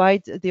we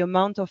provide the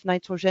amount of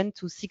nitrogen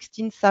to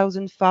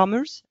 16,000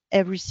 farmers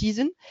every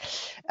season.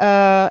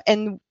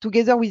 And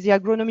together with the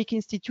Agronomic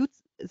Institute,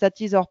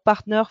 that is our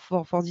partner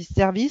for this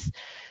service,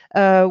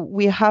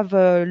 we have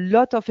a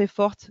lot of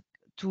effort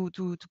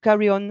to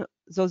carry on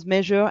those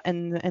measures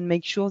and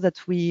make sure that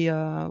we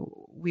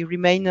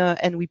remain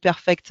and we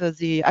perfect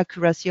the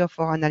accuracy of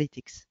our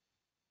analytics.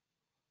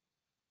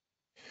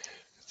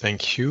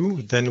 Thank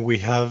you. Then we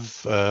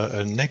have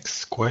a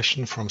next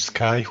question from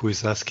Sky, who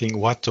is asking,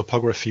 what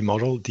topography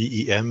model,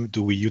 DEM,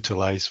 do we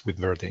utilize with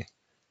Verde?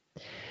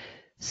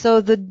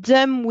 So the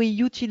DEM we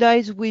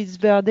utilize with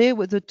Verde,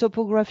 with the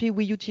topography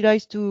we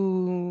utilize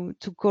to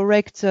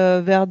correct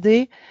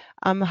Verde.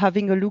 I'm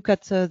having a look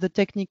at the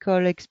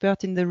technical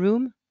expert in the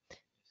room.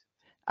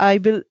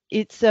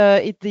 It's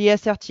the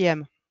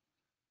SRTM.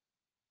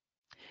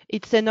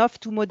 It's enough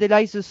to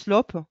modelize the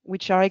slope,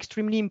 which are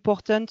extremely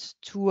important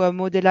to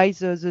modelize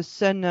the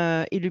sun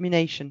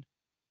illumination.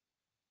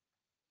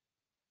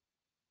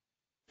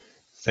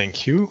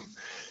 Thank you.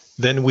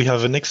 Then we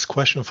have a next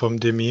question from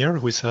Demir,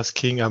 who is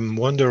asking, I'm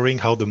wondering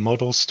how the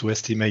models to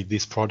estimate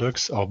these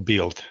products are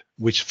built,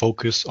 which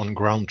focus on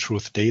ground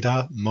truth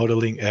data,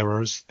 modeling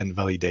errors, and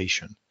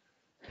validation.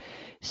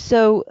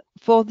 So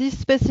for this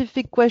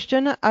specific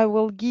question, I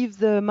will give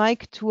the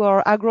mic to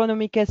our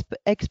agronomic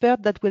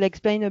expert that will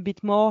explain a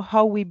bit more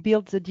how we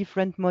build the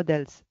different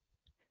models.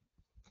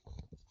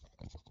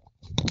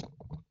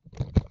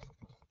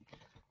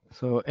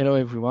 So hello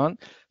everyone.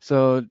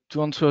 So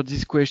to answer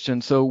this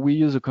question, so we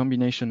use a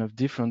combination of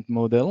different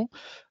model.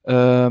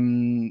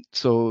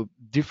 So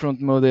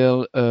different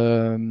model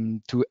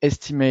to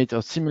estimate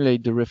or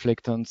simulate the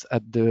reflectance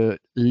at the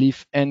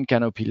leaf and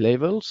canopy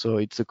level. So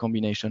it's a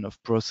combination of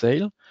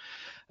ProSail.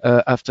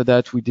 After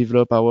that, we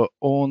develop our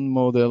own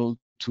model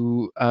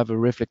to have a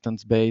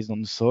reflectance based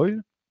on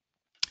soil.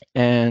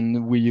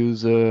 And we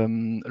use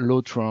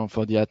Lotran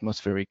for the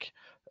atmospheric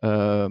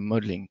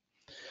modeling.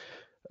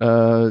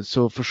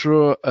 So for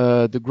sure,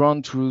 the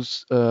ground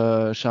truth,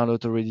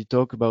 Charlotte already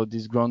talked about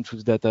this ground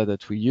truth data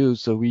that we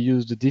use. So we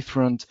use the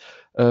different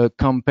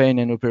campaign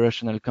and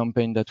operational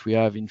campaign that we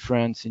have in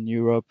France, in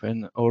Europe,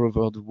 and all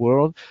over the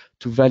world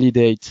to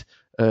validate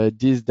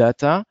this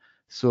data.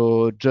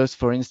 So just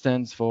for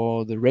instance,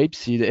 for the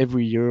rapeseed,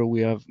 every year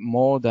we have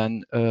more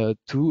than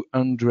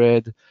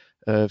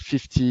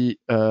 250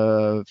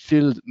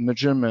 field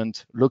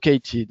measurement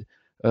located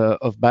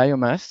of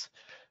biomass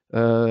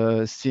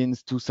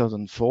since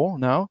 2004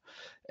 now.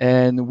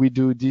 And we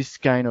do this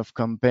kind of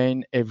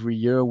campaign every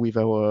year with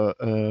our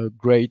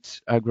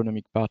great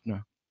agronomic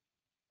partner.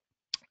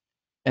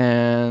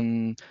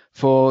 And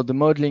for the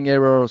modeling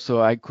error,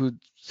 so I could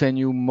send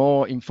you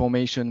more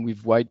information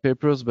with white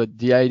papers, but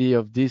the idea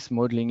of this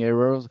modeling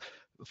errors,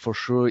 for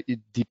sure, it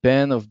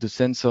depends of the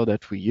sensor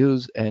that we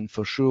use, and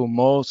for sure,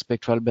 more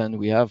spectral band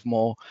we have,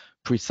 more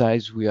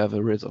precise we have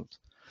a result.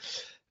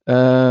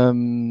 So,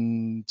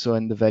 and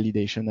the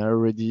validation, I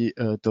already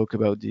talked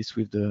about this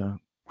with the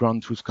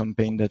ground truth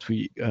campaign that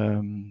we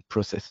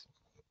process.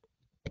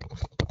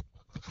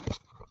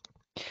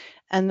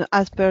 And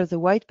as per the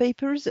white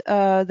papers,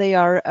 they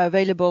are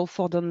available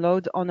for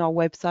download on our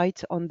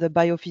website on the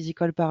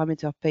biophysical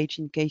parameter page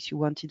in case you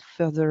wanted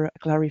further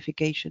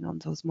clarification on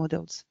those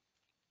models.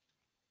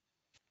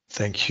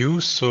 Thank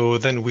you. So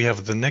then we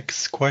have the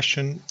next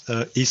question.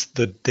 Is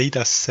the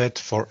data set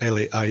for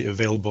LAI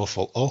available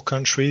for all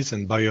countries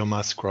and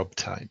biomass crop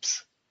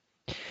types?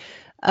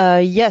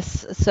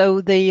 Yes, so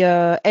the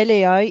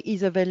LAI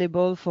is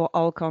available for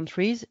all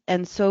countries,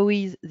 and so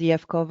is the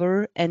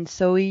F-cover, and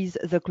so is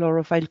the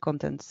chlorophyll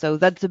content. So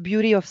that's the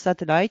beauty of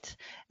satellite,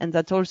 and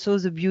that's also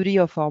the beauty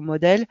of our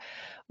model.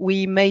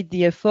 We made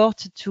the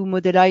effort to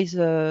modelize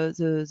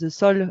the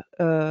soil,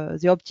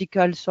 the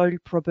optical soil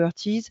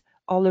properties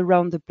all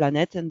around the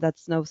planet, and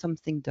that's now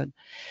something done.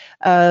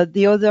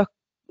 The other,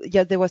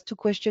 yeah, there was two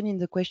questions in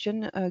the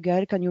question.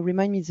 Gael, can you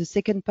remind me the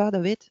second part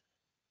of it?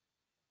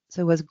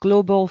 So it was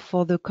global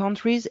for the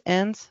countries,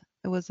 and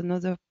there was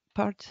another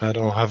part. I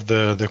don't have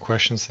the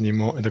questions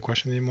anymore. The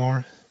question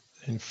anymore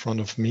in front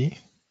of me.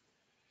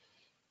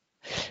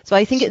 So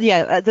I think,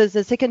 yeah,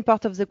 the second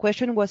part of the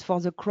question was for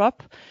the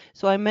crop.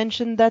 So I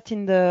mentioned that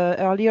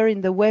earlier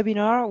in the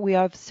webinar, we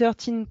have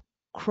 13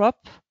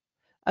 crop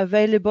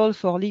available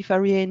for leaf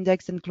area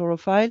index and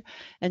chlorophyll,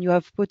 and you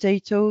have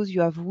potatoes,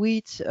 you have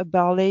wheat,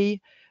 barley,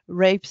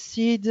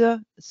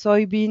 rapeseed,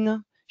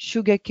 soybean,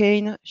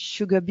 sugarcane,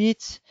 sugar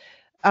beet,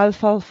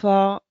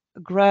 alfalfa,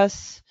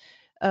 grass,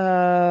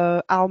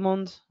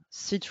 almond,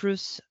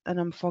 citrus, and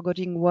I'm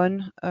forgetting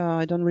one.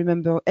 I don't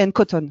remember. And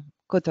cotton.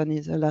 Cotton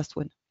is the last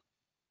one.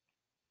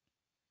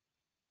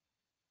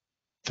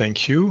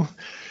 Thank you.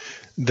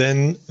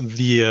 Then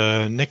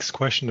the next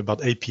question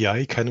about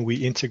API. Can we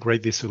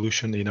integrate this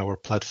solution in our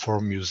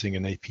platform using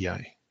an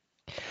API?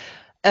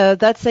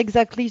 That's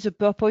exactly the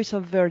purpose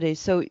of Verde.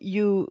 So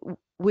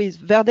with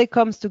Verde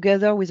comes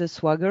together with a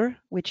Swagger,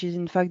 which is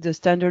in fact the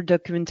standard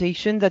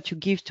documentation that you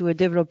give to a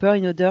developer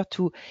in order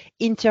to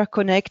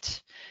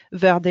interconnect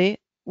Verde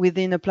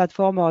within a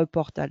platform or a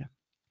portal.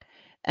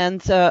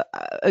 And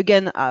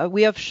again,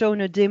 we have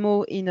shown a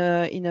demo in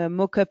a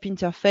mock-up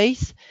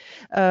interface.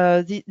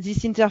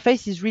 This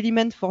interface is really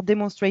meant for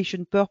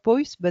demonstration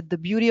purpose, but the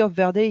beauty of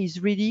Verde is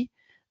really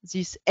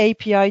this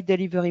API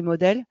delivery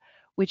model,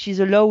 which is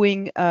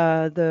allowing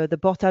the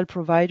portal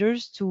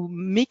providers to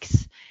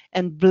mix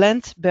and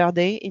blend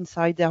Verde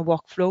inside their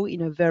workflow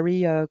in a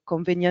very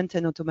convenient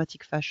and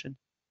automatic fashion.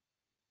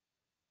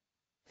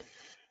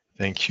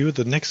 Thank you.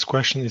 The next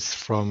question is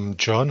from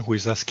John, who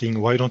is asking,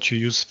 why don't you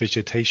use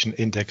vegetation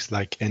index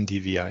like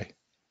NDVI?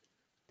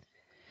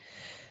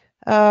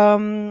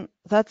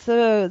 That's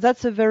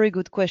a very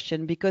good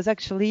question, because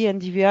actually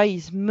NDVI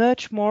is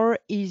much more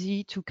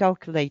easy to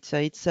calculate. So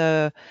it's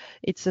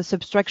a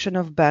subtraction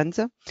of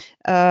bands,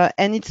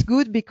 and it's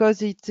good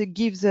because it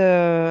gives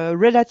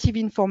relative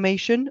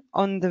information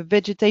on the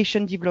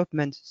vegetation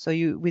development. So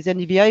with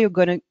NDVI, you're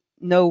going to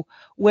know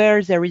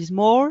where there is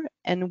more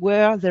and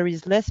where there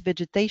is less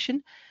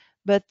vegetation,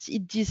 but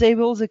it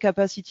disables the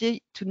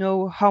capacity to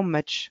know how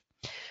much.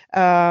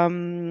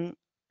 NVI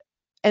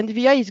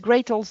is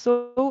great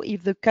also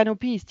if the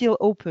canopy is still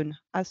open.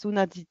 As soon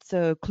as it's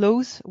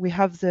closed, we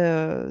have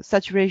the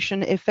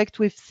saturation effect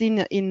we've seen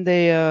in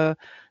the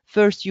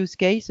first use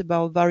case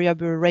about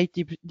variable rate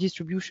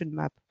distribution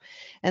map.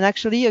 And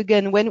actually,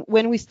 again,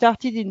 when we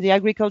started in the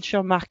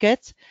agriculture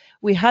market,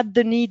 we had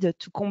the need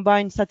to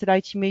combine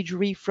satellite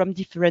imagery from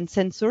different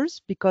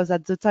sensors, because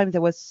at the time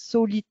there was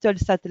so little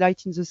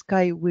satellite in the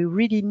sky, we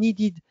really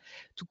needed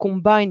to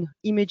combine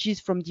images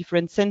from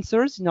different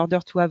sensors in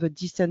order to have a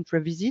decent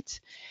revisit.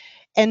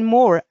 And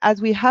more,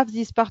 as we have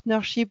this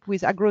partnership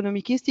with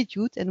Agronomic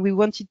Institute, and we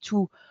wanted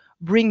to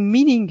bring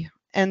meaning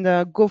and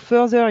go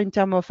further in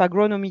terms of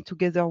agronomy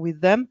together with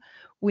them,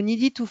 we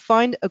needed to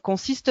find a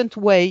consistent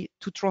way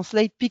to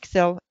translate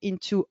pixel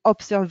into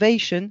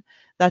observation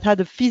that had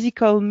a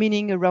physical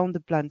meaning around the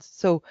plants.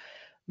 So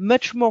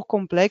much more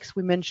complex.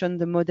 We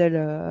mentioned the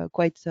model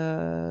quite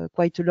a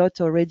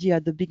lot already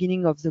at the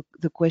beginning of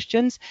the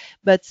questions.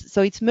 But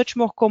so it's much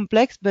more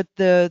complex, but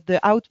the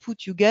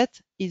output you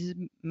get is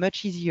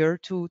much easier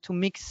to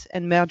mix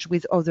and merge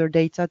with other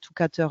data to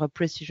cater a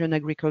precision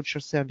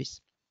agriculture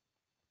service.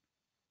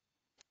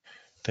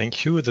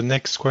 Thank you. The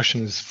next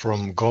question is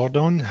from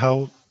Gordon.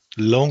 How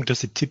long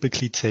does it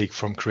typically take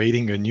from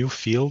creating a new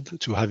field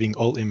to having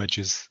all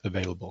images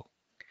available?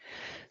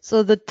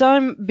 So the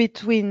time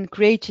between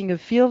creating a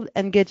field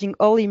and getting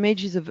all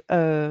images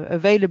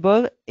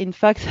available, in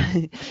fact,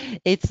 I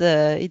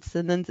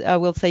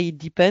will say it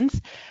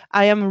depends.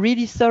 I am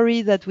really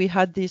sorry that we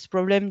had this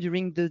problem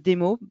during the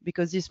demo,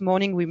 because this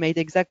morning we made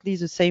exactly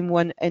the same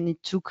one and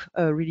it took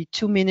really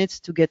 2 minutes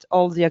to get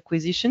all the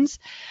acquisitions.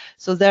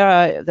 So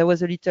there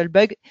was a little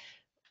bug.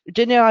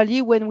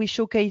 Generally, when we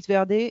showcase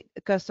Verde,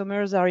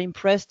 customers are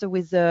impressed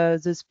with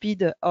the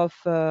speed of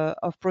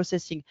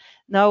processing.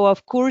 Now,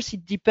 of course,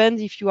 it depends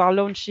if you are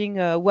launching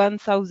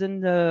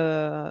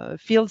 1,000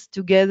 fields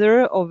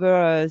together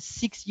over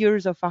 6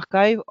 years of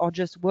archive or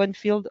just one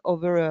field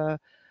over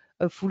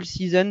a full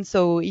season.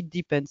 So it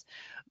depends.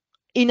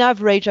 In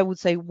average, I would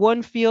say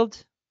one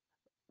field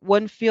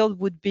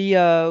would be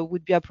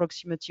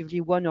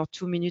approximately 1 or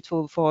 2 minutes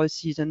for a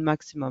season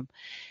maximum.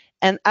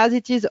 And as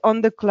it is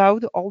on the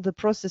cloud, all the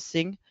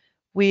processing,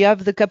 we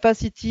have the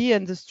capacity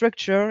and the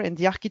structure and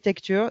the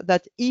architecture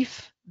that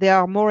if there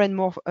are more and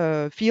more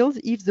fields,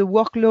 if the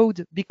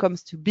workload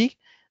becomes too big,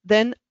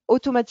 then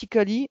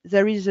automatically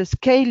there is a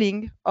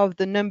scaling of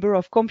the number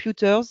of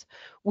computers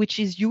which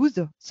is used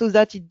so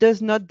that it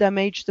does not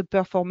damage the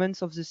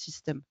performance of the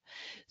system.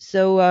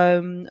 So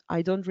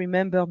I don't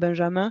remember,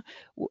 Benjamin.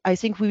 I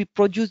think we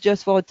produced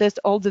just for a test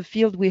all the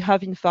field we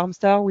have in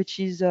FarmStar,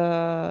 which is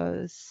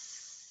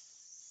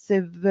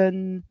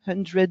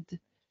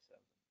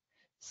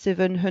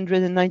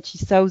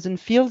 790,000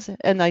 fields,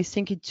 and I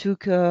think it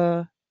took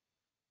yeah,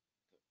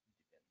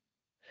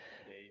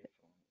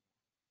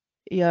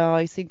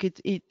 I think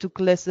it took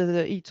less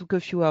it took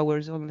a few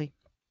hours only.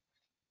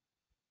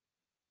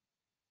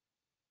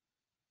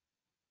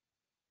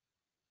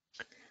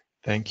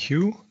 Thank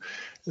you.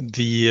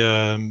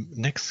 The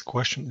next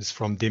question is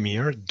from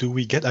Demir. Do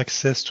we get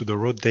access to the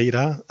raw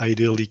data,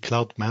 ideally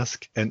cloud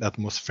masked and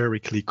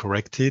atmospherically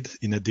corrected,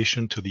 in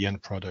addition to the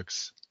end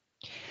products?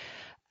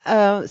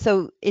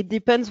 So it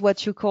depends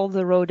what you call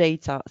the raw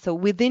data. So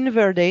within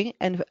Verde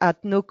and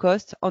at no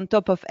cost, on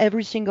top of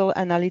every single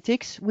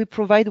analytics, we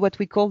provide what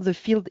we call the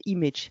field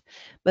image.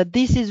 But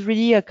this is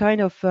really a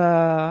kind of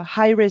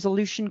high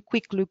resolution,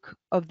 quick look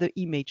of the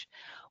image.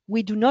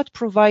 We do not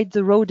provide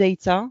the raw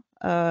data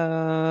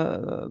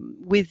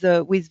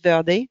with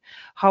Verde.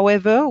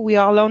 However, we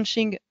are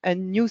launching a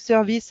new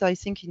service, I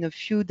think in a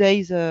few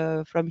days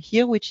from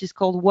here, which is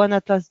called One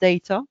Atlas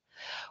Data,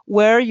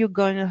 where you're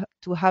going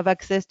to have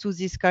access to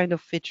these kind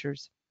of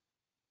features.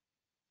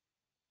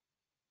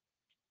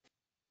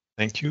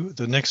 Thank you.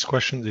 The next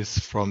question is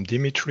from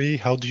Dimitri.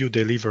 How do you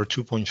deliver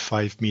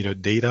 2.5 meter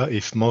data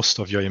if most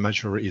of your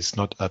imagery is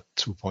not at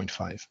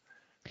 2.5?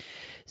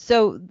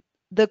 So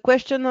the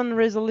question on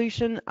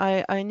resolution,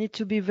 I need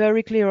to be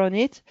very clear on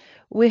it.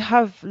 We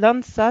have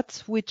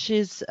Landsat, which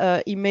is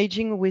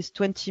imaging with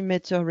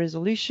 20-meter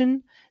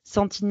resolution,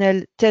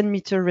 Sentinel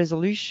 10-meter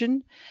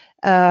resolution,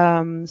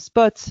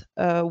 Spot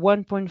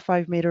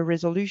 1.5-meter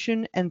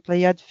resolution, and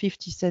Pleiad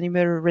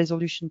 50-centimeter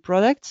resolution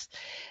products.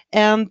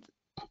 And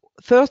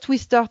first, we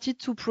started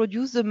to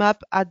produce the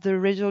map at the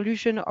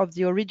resolution of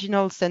the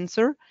original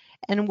sensor.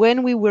 And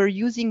when we were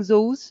using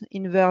those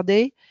in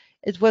Verde,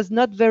 it was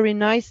not very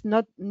nice,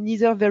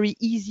 neither very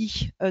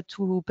easy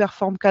to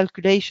perform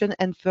calculation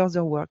and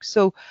further work.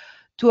 So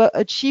to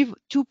achieve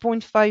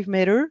 2.5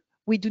 meter,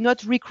 we do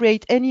not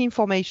recreate any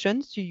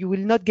information, so you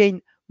will not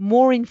gain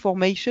more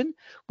information.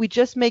 We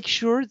just make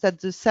sure that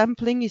the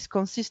sampling is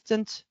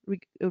consistent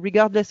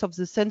regardless of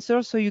the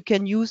sensor, so you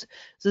can use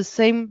the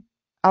same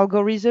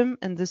algorithm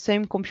and the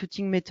same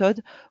computing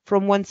method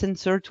from one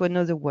sensor to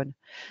another one.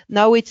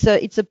 Now it's a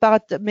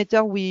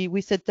parameter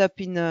we set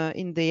up in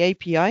the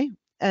API.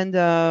 And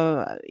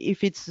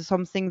if it's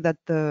something that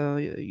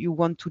you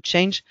want to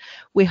change,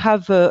 we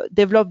have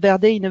developed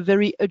Verde in a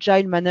very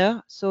agile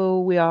manner,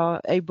 so we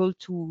are able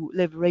to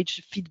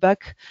leverage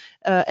feedback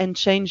and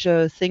change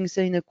things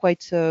in a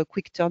quite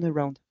quick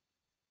turnaround.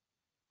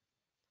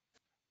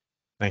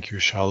 Thank you,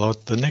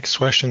 Charlotte. The next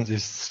question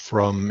is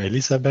from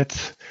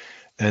Elizabeth,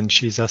 and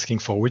she's asking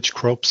for which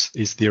crops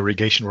is the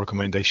irrigation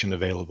recommendation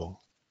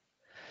available?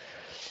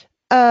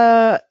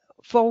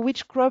 For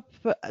which crop?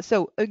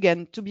 So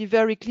again, to be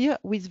very clear,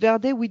 with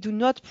Verde, we do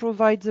not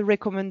provide the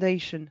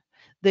recommendation.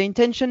 The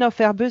intention of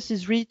Airbus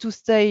is really to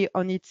stay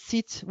on its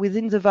seat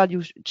within the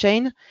value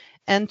chain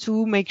and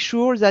to make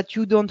sure that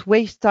you don't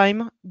waste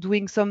time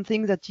doing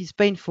something that is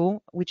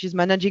painful, which is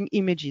managing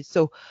images.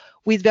 So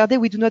with Verde,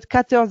 we do not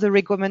cater the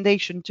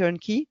recommendation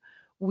turnkey.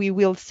 We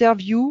will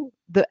serve you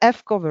the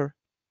F cover.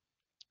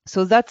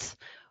 So that's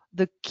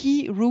the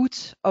key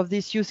root of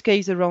this use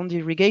case around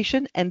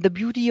irrigation. And the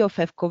beauty of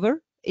F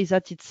cover is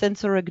that it's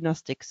sensor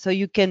agnostic. So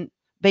you can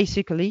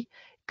basically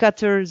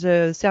cater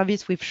the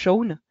service we've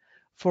shown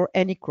for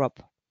any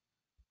crop.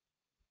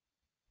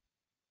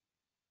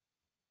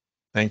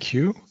 Thank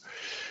you.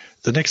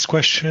 The next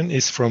question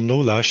is from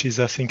Lola. She's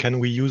asking, can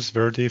we use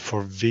Verde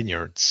for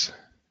vineyards?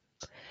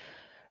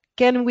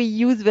 can we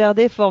use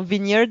Verde for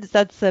vineyards?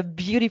 That's a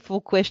beautiful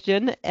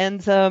question.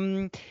 And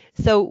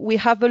so we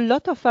have a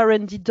lot of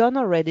R&D done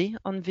already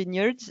on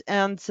vineyards,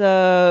 and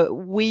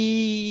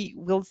we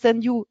will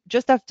send you,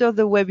 just after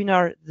the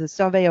webinar, the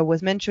survey I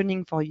was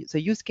mentioning for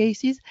the use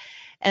cases.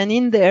 And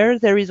in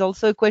there is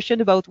also a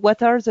question about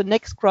what are the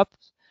next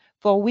crops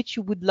for which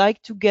you would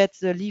like to get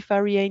the leaf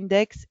area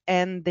index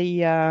and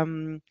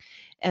the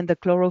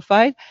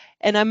chlorophyll.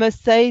 And I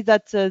must say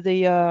that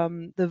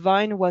the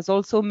vine was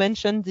also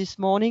mentioned this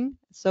morning,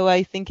 so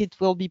I think it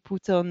will be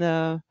put on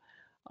the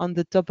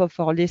top of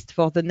our list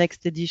for the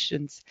next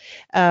editions.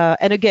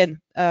 And again,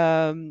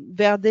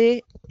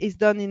 Verde is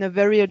done in a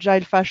very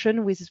agile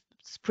fashion with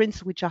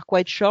sprints which are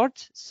quite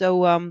short.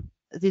 So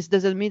this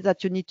doesn't mean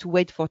that you need to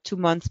wait for 2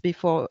 months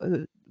before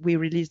we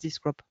release this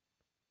crop.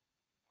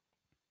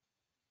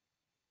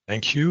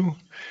 Thank you.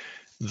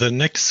 The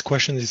next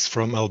question is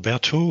from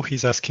Alberto.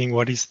 He's asking,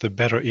 what is the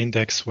better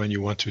index when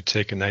you want to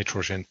take a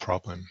nitrogen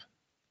problem?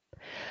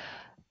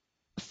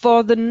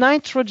 For the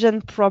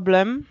nitrogen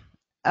problem,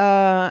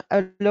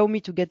 allow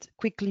me to get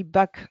quickly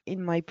back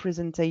in my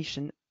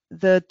presentation.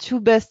 The two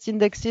best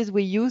indexes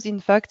we use, in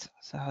fact,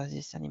 so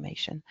this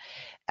animation,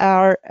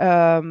 are,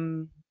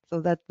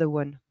 so that's the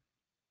one.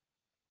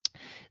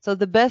 So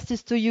the best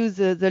is to use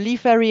the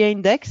leaf area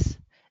index,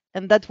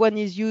 and that one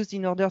is used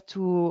in order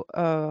to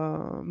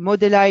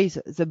modelize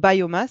the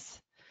biomass.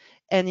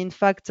 And in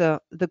fact,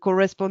 the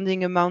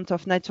corresponding amount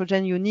of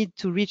nitrogen you need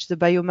to reach the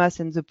biomass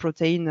and the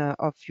protein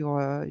of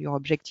your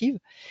objective.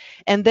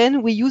 And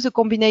then we use a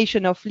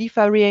combination of leaf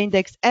area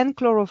index and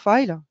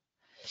chlorophyll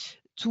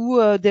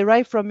to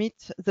derive from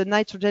it the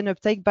nitrogen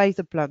uptake by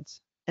the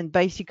plant. And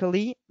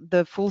basically,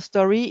 the full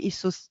story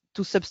is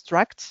to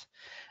subtract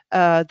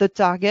the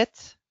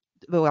target,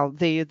 well,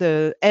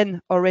 the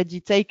N already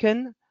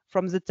taken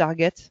from the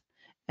target,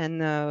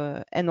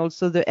 and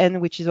also the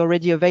N which is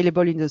already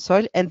available in the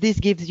soil. And this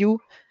gives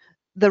you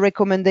the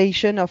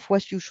recommendation of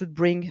what you should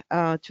bring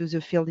to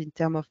the field in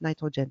terms of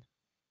nitrogen.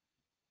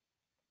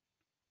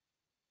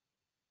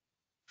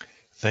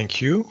 Thank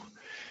you.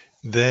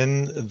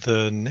 Then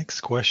the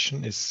next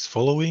question is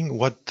following.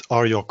 What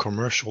are your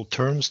commercial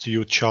terms? Do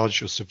you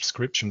charge a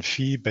subscription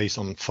fee based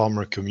on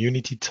farmer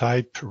community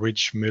type,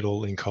 rich,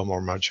 middle income,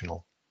 or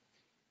marginal?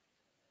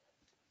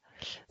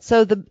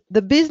 So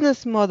the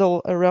business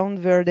model around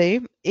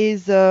Verde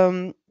is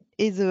a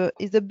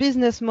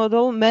business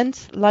model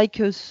meant like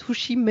a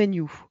sushi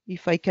menu,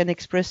 if I can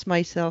express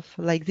myself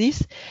like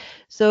this.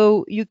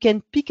 So you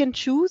can pick and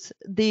choose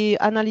the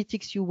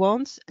analytics you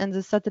want and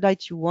the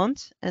satellites you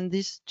want, and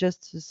this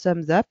just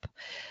sums up.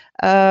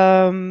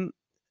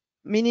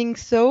 Meaning,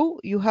 so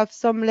you have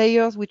some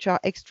layers which are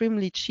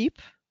extremely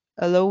cheap,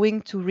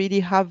 allowing to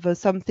really have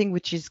something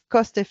which is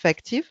cost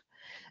effective.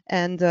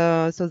 And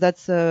so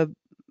that's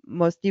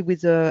mostly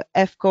with a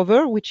F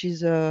cover, which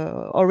is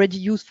already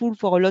useful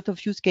for a lot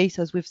of use cases,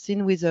 as we've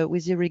seen with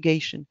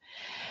irrigation.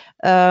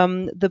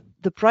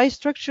 The price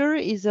structure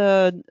is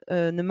an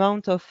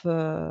amount of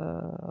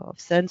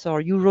cents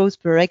or euros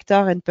per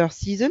hectare and per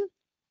season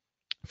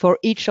for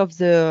each of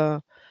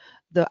the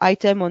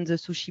item on the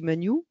sushi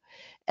menu.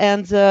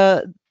 And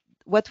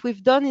what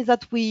we've done is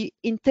that we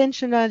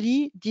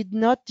intentionally did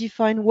not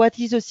define what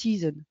is a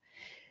season.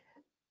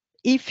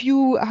 If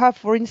you have,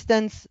 for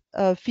instance,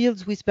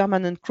 fields with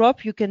permanent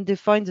crop, you can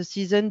define the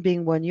season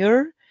being 1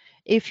 year.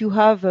 If you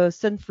have a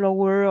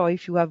sunflower or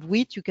if you have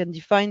wheat, you can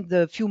define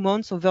the few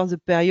months over the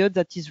period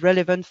that is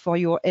relevant for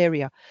your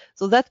area.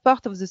 So that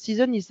part of the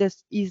season is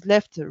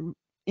left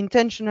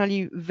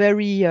intentionally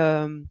very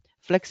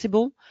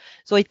flexible,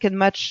 so it can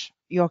match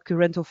your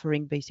current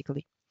offering,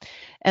 basically.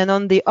 And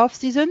on the off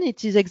season,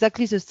 it is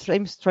exactly the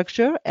same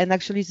structure and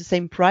actually the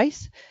same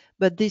price.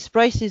 But this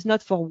price is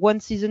not for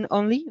 1 season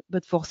only,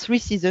 but for 3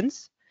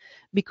 seasons,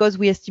 because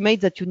we estimate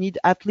that you need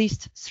at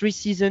least 3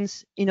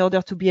 seasons in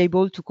order to be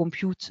able to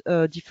compute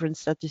different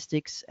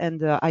statistics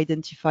and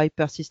identify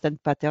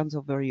persistent patterns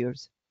over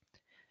years.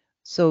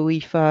 So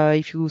if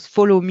you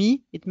follow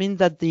me, it means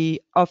that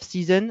the off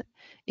season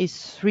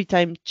is 3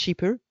 times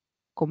cheaper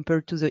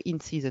compared to the in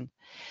season.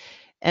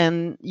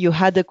 And you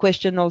had a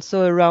question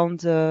also around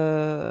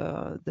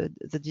the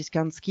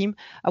discount scheme.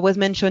 I was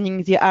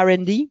mentioning the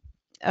R&D.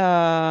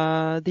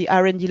 The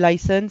R&D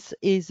license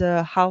is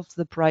half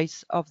the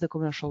price of the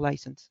commercial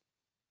license.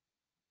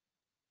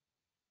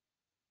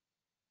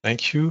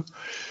 Thank you.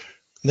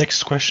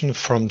 Next question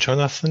from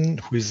Jonathan,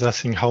 who is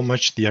asking how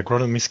much the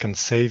agronomist can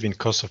save in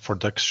cost of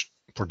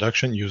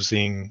production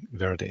using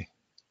Verde.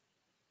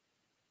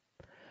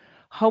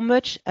 How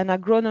much an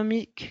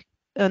agronomist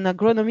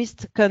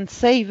can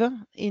save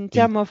in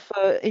terms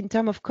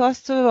of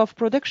cost of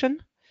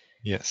production?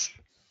 Yes.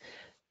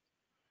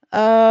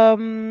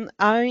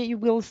 I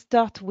will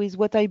start with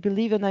what I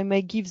believe, and I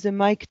may give the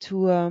mic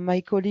to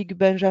my colleague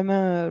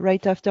Benjamin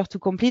right after to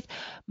complete.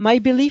 My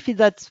belief is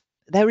that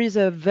there is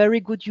a very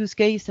good use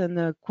case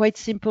and quite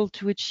simple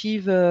to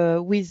achieve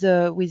with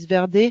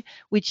Verde,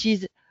 which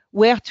is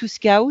where to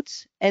scout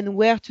and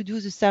where to do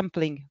the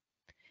sampling.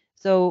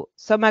 So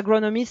some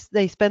agronomists,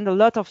 they spend a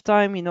lot of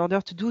time in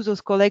order to do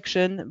those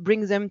collection,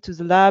 bring them to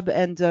the lab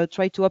and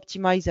try to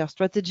optimize their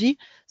strategy.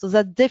 So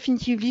that's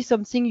definitely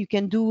something you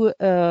can do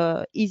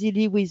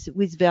easily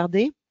with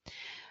Verde.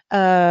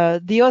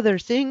 The other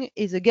thing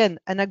is, again,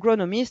 an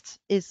agronomist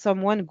is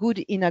someone good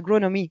in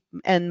agronomy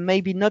and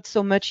maybe not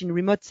so much in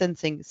remote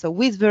sensing. So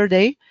with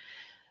Verde,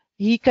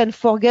 he can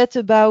forget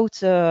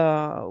about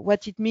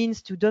what it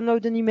means to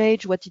download an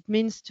image, what it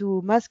means to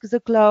mask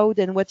the cloud,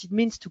 and what it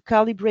means to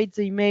calibrate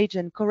the image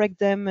and correct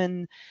them.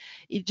 And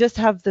he just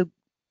have the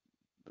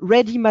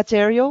ready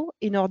material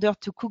in order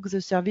to cook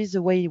the service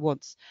the way he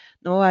wants.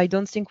 No, I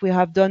don't think we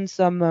have done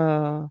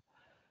some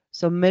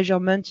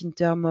measurement in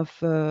terms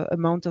of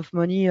amount of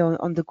money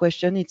on the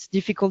question. It's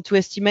difficult to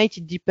estimate.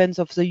 It depends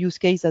of the use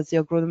case that the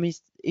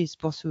agronomist is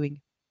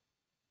pursuing.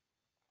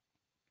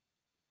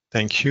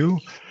 Thank you.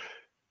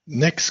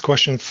 Next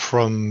question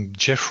from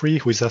Jeffrey,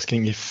 who is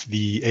asking if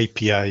the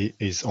API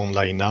is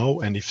online now,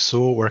 and if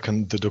so, where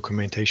can the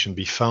documentation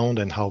be found,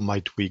 and how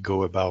might we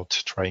go about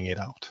trying it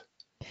out?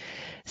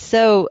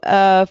 So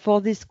for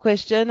this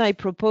question, I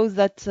propose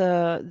that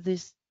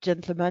this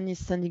gentleman is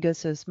sending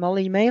us a small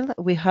email.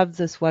 We have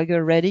the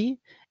Swagger ready,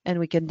 and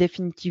we can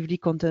definitively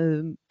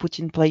put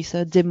in place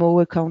a demo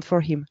account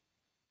for him.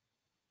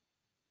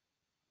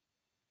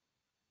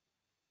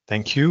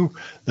 Thank you.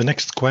 The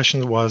next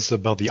question was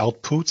about the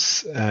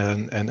outputs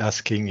and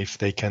asking if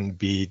they can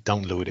be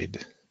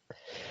downloaded.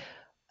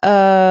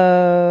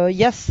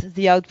 Yes,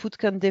 the output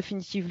can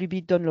definitively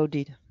be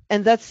downloaded,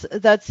 and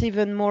that's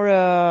even more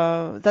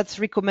that's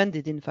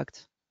recommended, in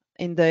fact,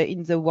 in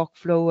the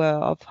workflow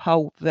of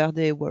how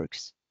Verde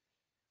works.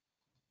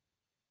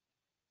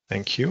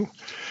 Thank you.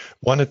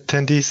 One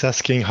attendee is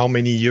asking how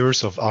many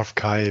years of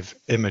archive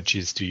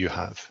images do you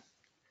have?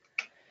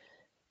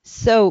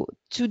 So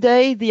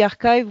today, the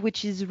archive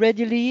which is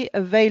readily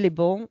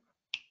available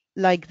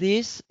like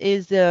this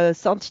is the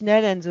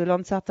Sentinel and the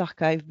Landsat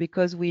archive,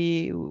 because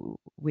we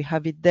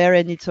have it there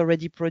and it's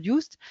already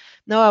produced.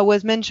 Now, I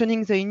was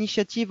mentioning the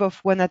initiative of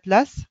One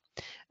Atlas.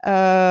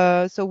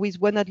 So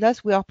with One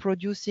Atlas, we are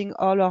producing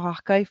all our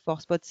archive for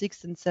Spot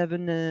 6 and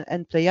 7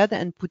 and Pleiad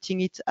and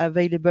putting it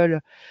available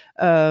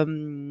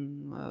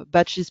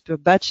batches per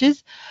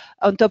batches.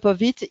 On top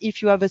of it,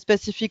 if you have a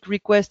specific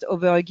request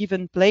over a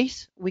given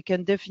place, we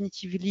can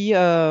definitively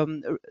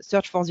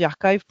search for the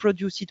archive,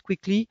 produce it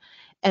quickly,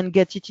 and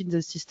get it in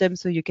the system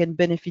so you can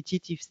benefit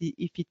it if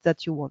it's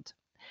that you want.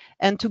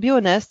 And to be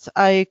honest,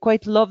 I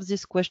quite love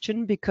this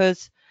question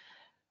because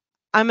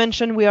I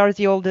mentioned we are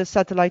the oldest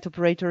satellite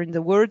operator in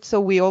the world, so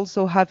we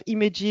also have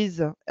images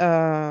in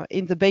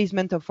the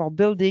basement of our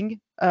building,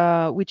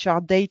 which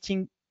are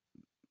dating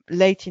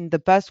late in the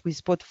past with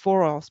Spot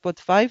 4 or Spot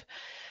 5.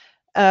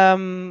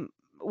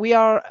 We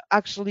are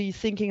actually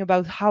thinking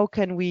about how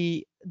can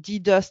we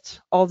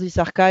dedust all this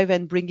archive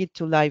and bring it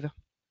to live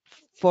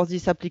for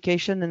this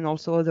application and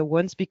also other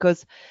ones,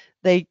 because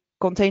they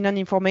contain an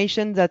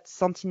information that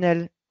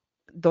Sentinel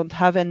don't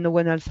have and no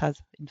one else has,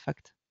 in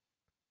fact.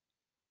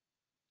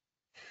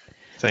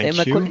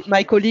 Thank you.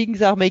 My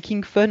colleagues are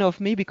making fun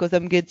of me because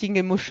I'm getting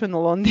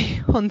emotional on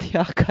the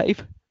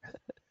archive.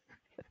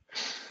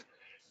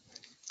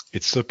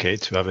 It's okay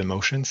to have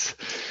emotions.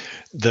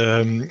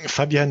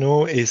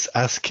 Fabiano is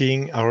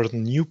asking, are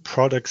new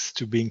products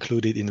to be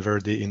included in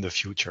Verde in the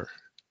future?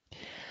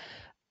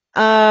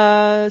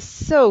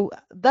 So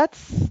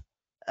that's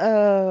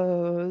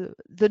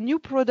the new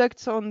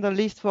products on the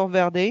list for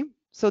Verde.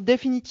 So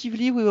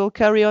definitively we will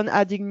carry on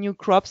adding new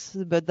crops,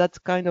 but that's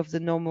kind of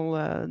the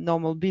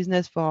normal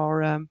business for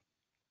our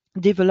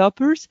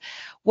developers.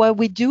 What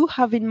we do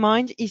have in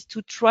mind is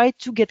to try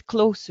to get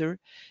closer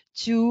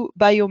to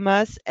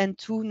biomass and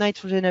to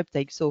nitrogen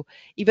uptake. So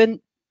even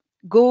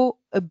go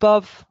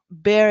above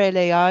bare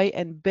LAI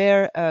and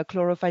bare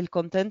chlorophyll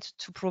content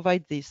to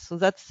provide this. So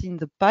that's in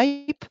the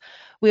pipe.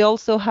 We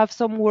also have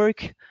some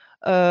work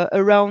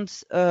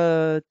around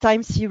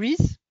time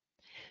series.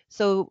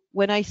 So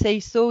when I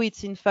say so,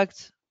 it's in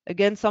fact,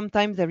 again,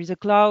 sometimes there is a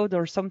cloud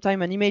or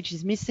sometimes an image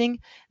is missing.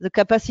 The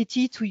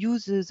capacity to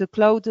use the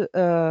cloud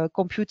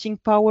computing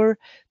power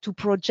to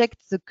project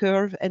the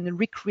curve and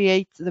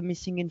recreate the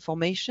missing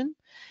information.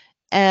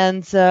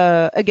 And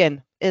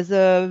again, is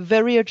a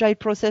very agile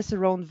process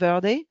around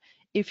Verde.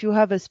 If you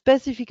have a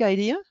specific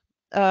idea,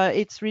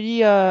 it's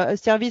really a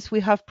service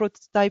we have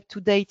prototyped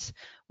to date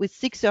with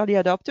 6 early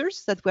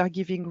adopters that were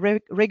giving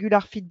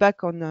regular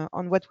feedback on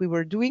what we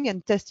were doing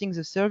and testing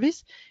the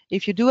service.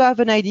 If you do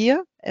have an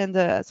idea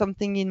and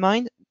something in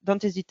mind,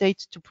 don't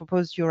hesitate to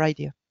propose your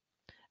idea.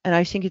 And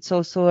I think it's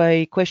also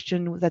a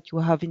question that you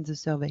have in the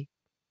survey.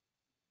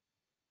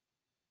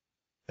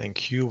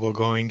 Thank you. We're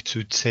going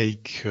to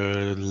take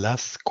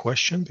last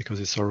question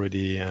because it's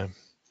already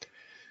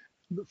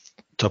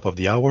top of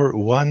the hour.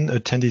 One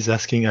attendee is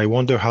asking, I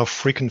wonder how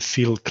frequent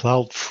field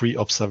cloud-free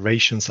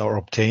observations are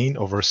obtained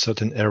over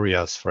certain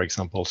areas, for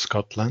example,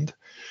 Scotland.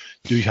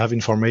 Do you have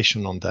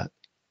information on that?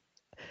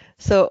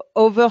 So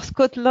over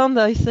Scotland,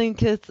 I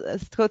think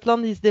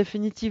Scotland is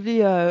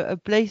definitively a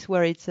place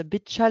where it's a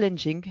bit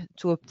challenging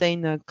to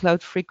obtain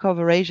cloud-free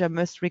coverage, I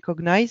must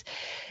recognize.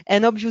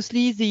 And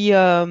obviously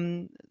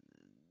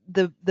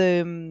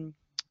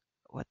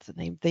what's the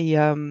name?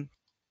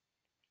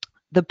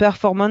 The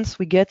performance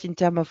we get in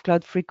terms of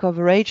cloud-free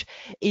coverage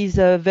is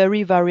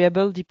very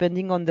variable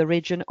depending on the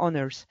region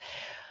owners.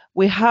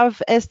 We have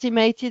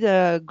estimated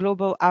a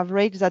global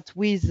average that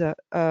with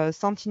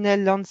Sentinel,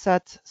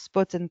 Landsat,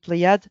 Spot, and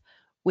Pleiad,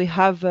 we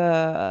have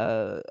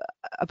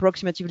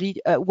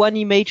approximately one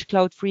image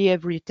cloud-free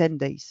every 10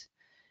 days.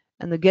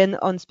 And again,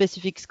 on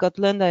specific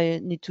Scotland, I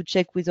need to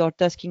check with our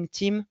tasking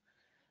team.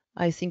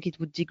 I think it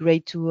would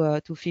degrade to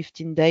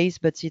 15 days,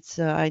 but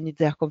I need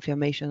their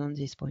confirmation on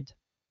this point.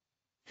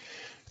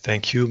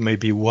 Thank you.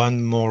 Maybe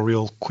one more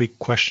real quick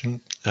question.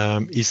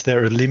 Is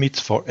there a limit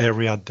for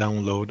area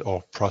download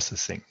or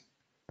processing?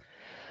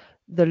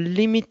 The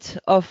limit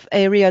of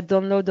area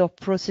download or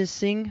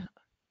processing,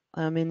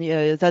 I mean,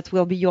 that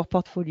will be your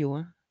portfolio.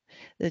 Huh?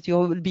 That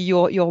will be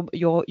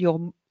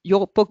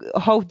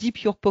how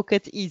deep your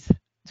pocket is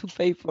to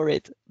pay for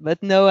it.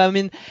 But no, I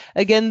mean,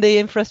 again, the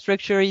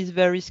infrastructure is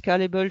very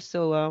scalable,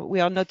 so we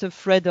are not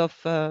afraid of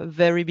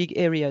very big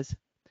areas.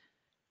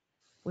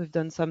 We've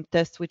done some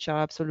tests which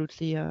are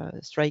absolutely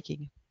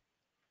striking.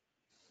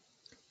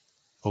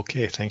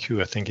 Okay, thank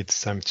you. I think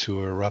it's time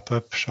to wrap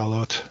up,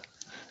 Charlotte.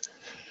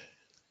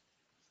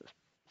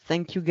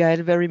 Thank you,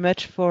 Gael, very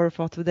much for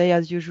today,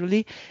 as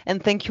usually.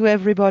 And thank you,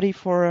 everybody,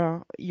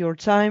 for your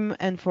time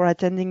and for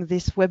attending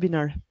this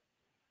webinar.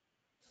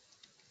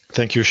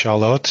 Thank you,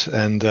 Charlotte.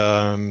 And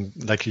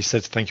like you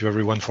said, thank you,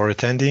 everyone, for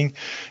attending.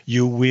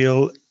 You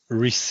will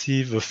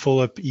receive a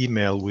follow-up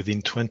email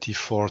within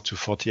 24 to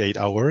 48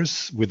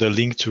 hours with a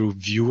link to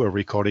view a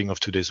recording of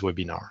today's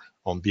webinar.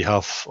 On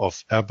behalf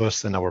of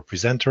Airbus and our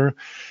presenter,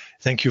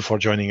 thank you for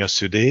joining us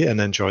today and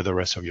enjoy the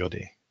rest of your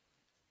day.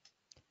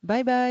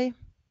 Bye-bye.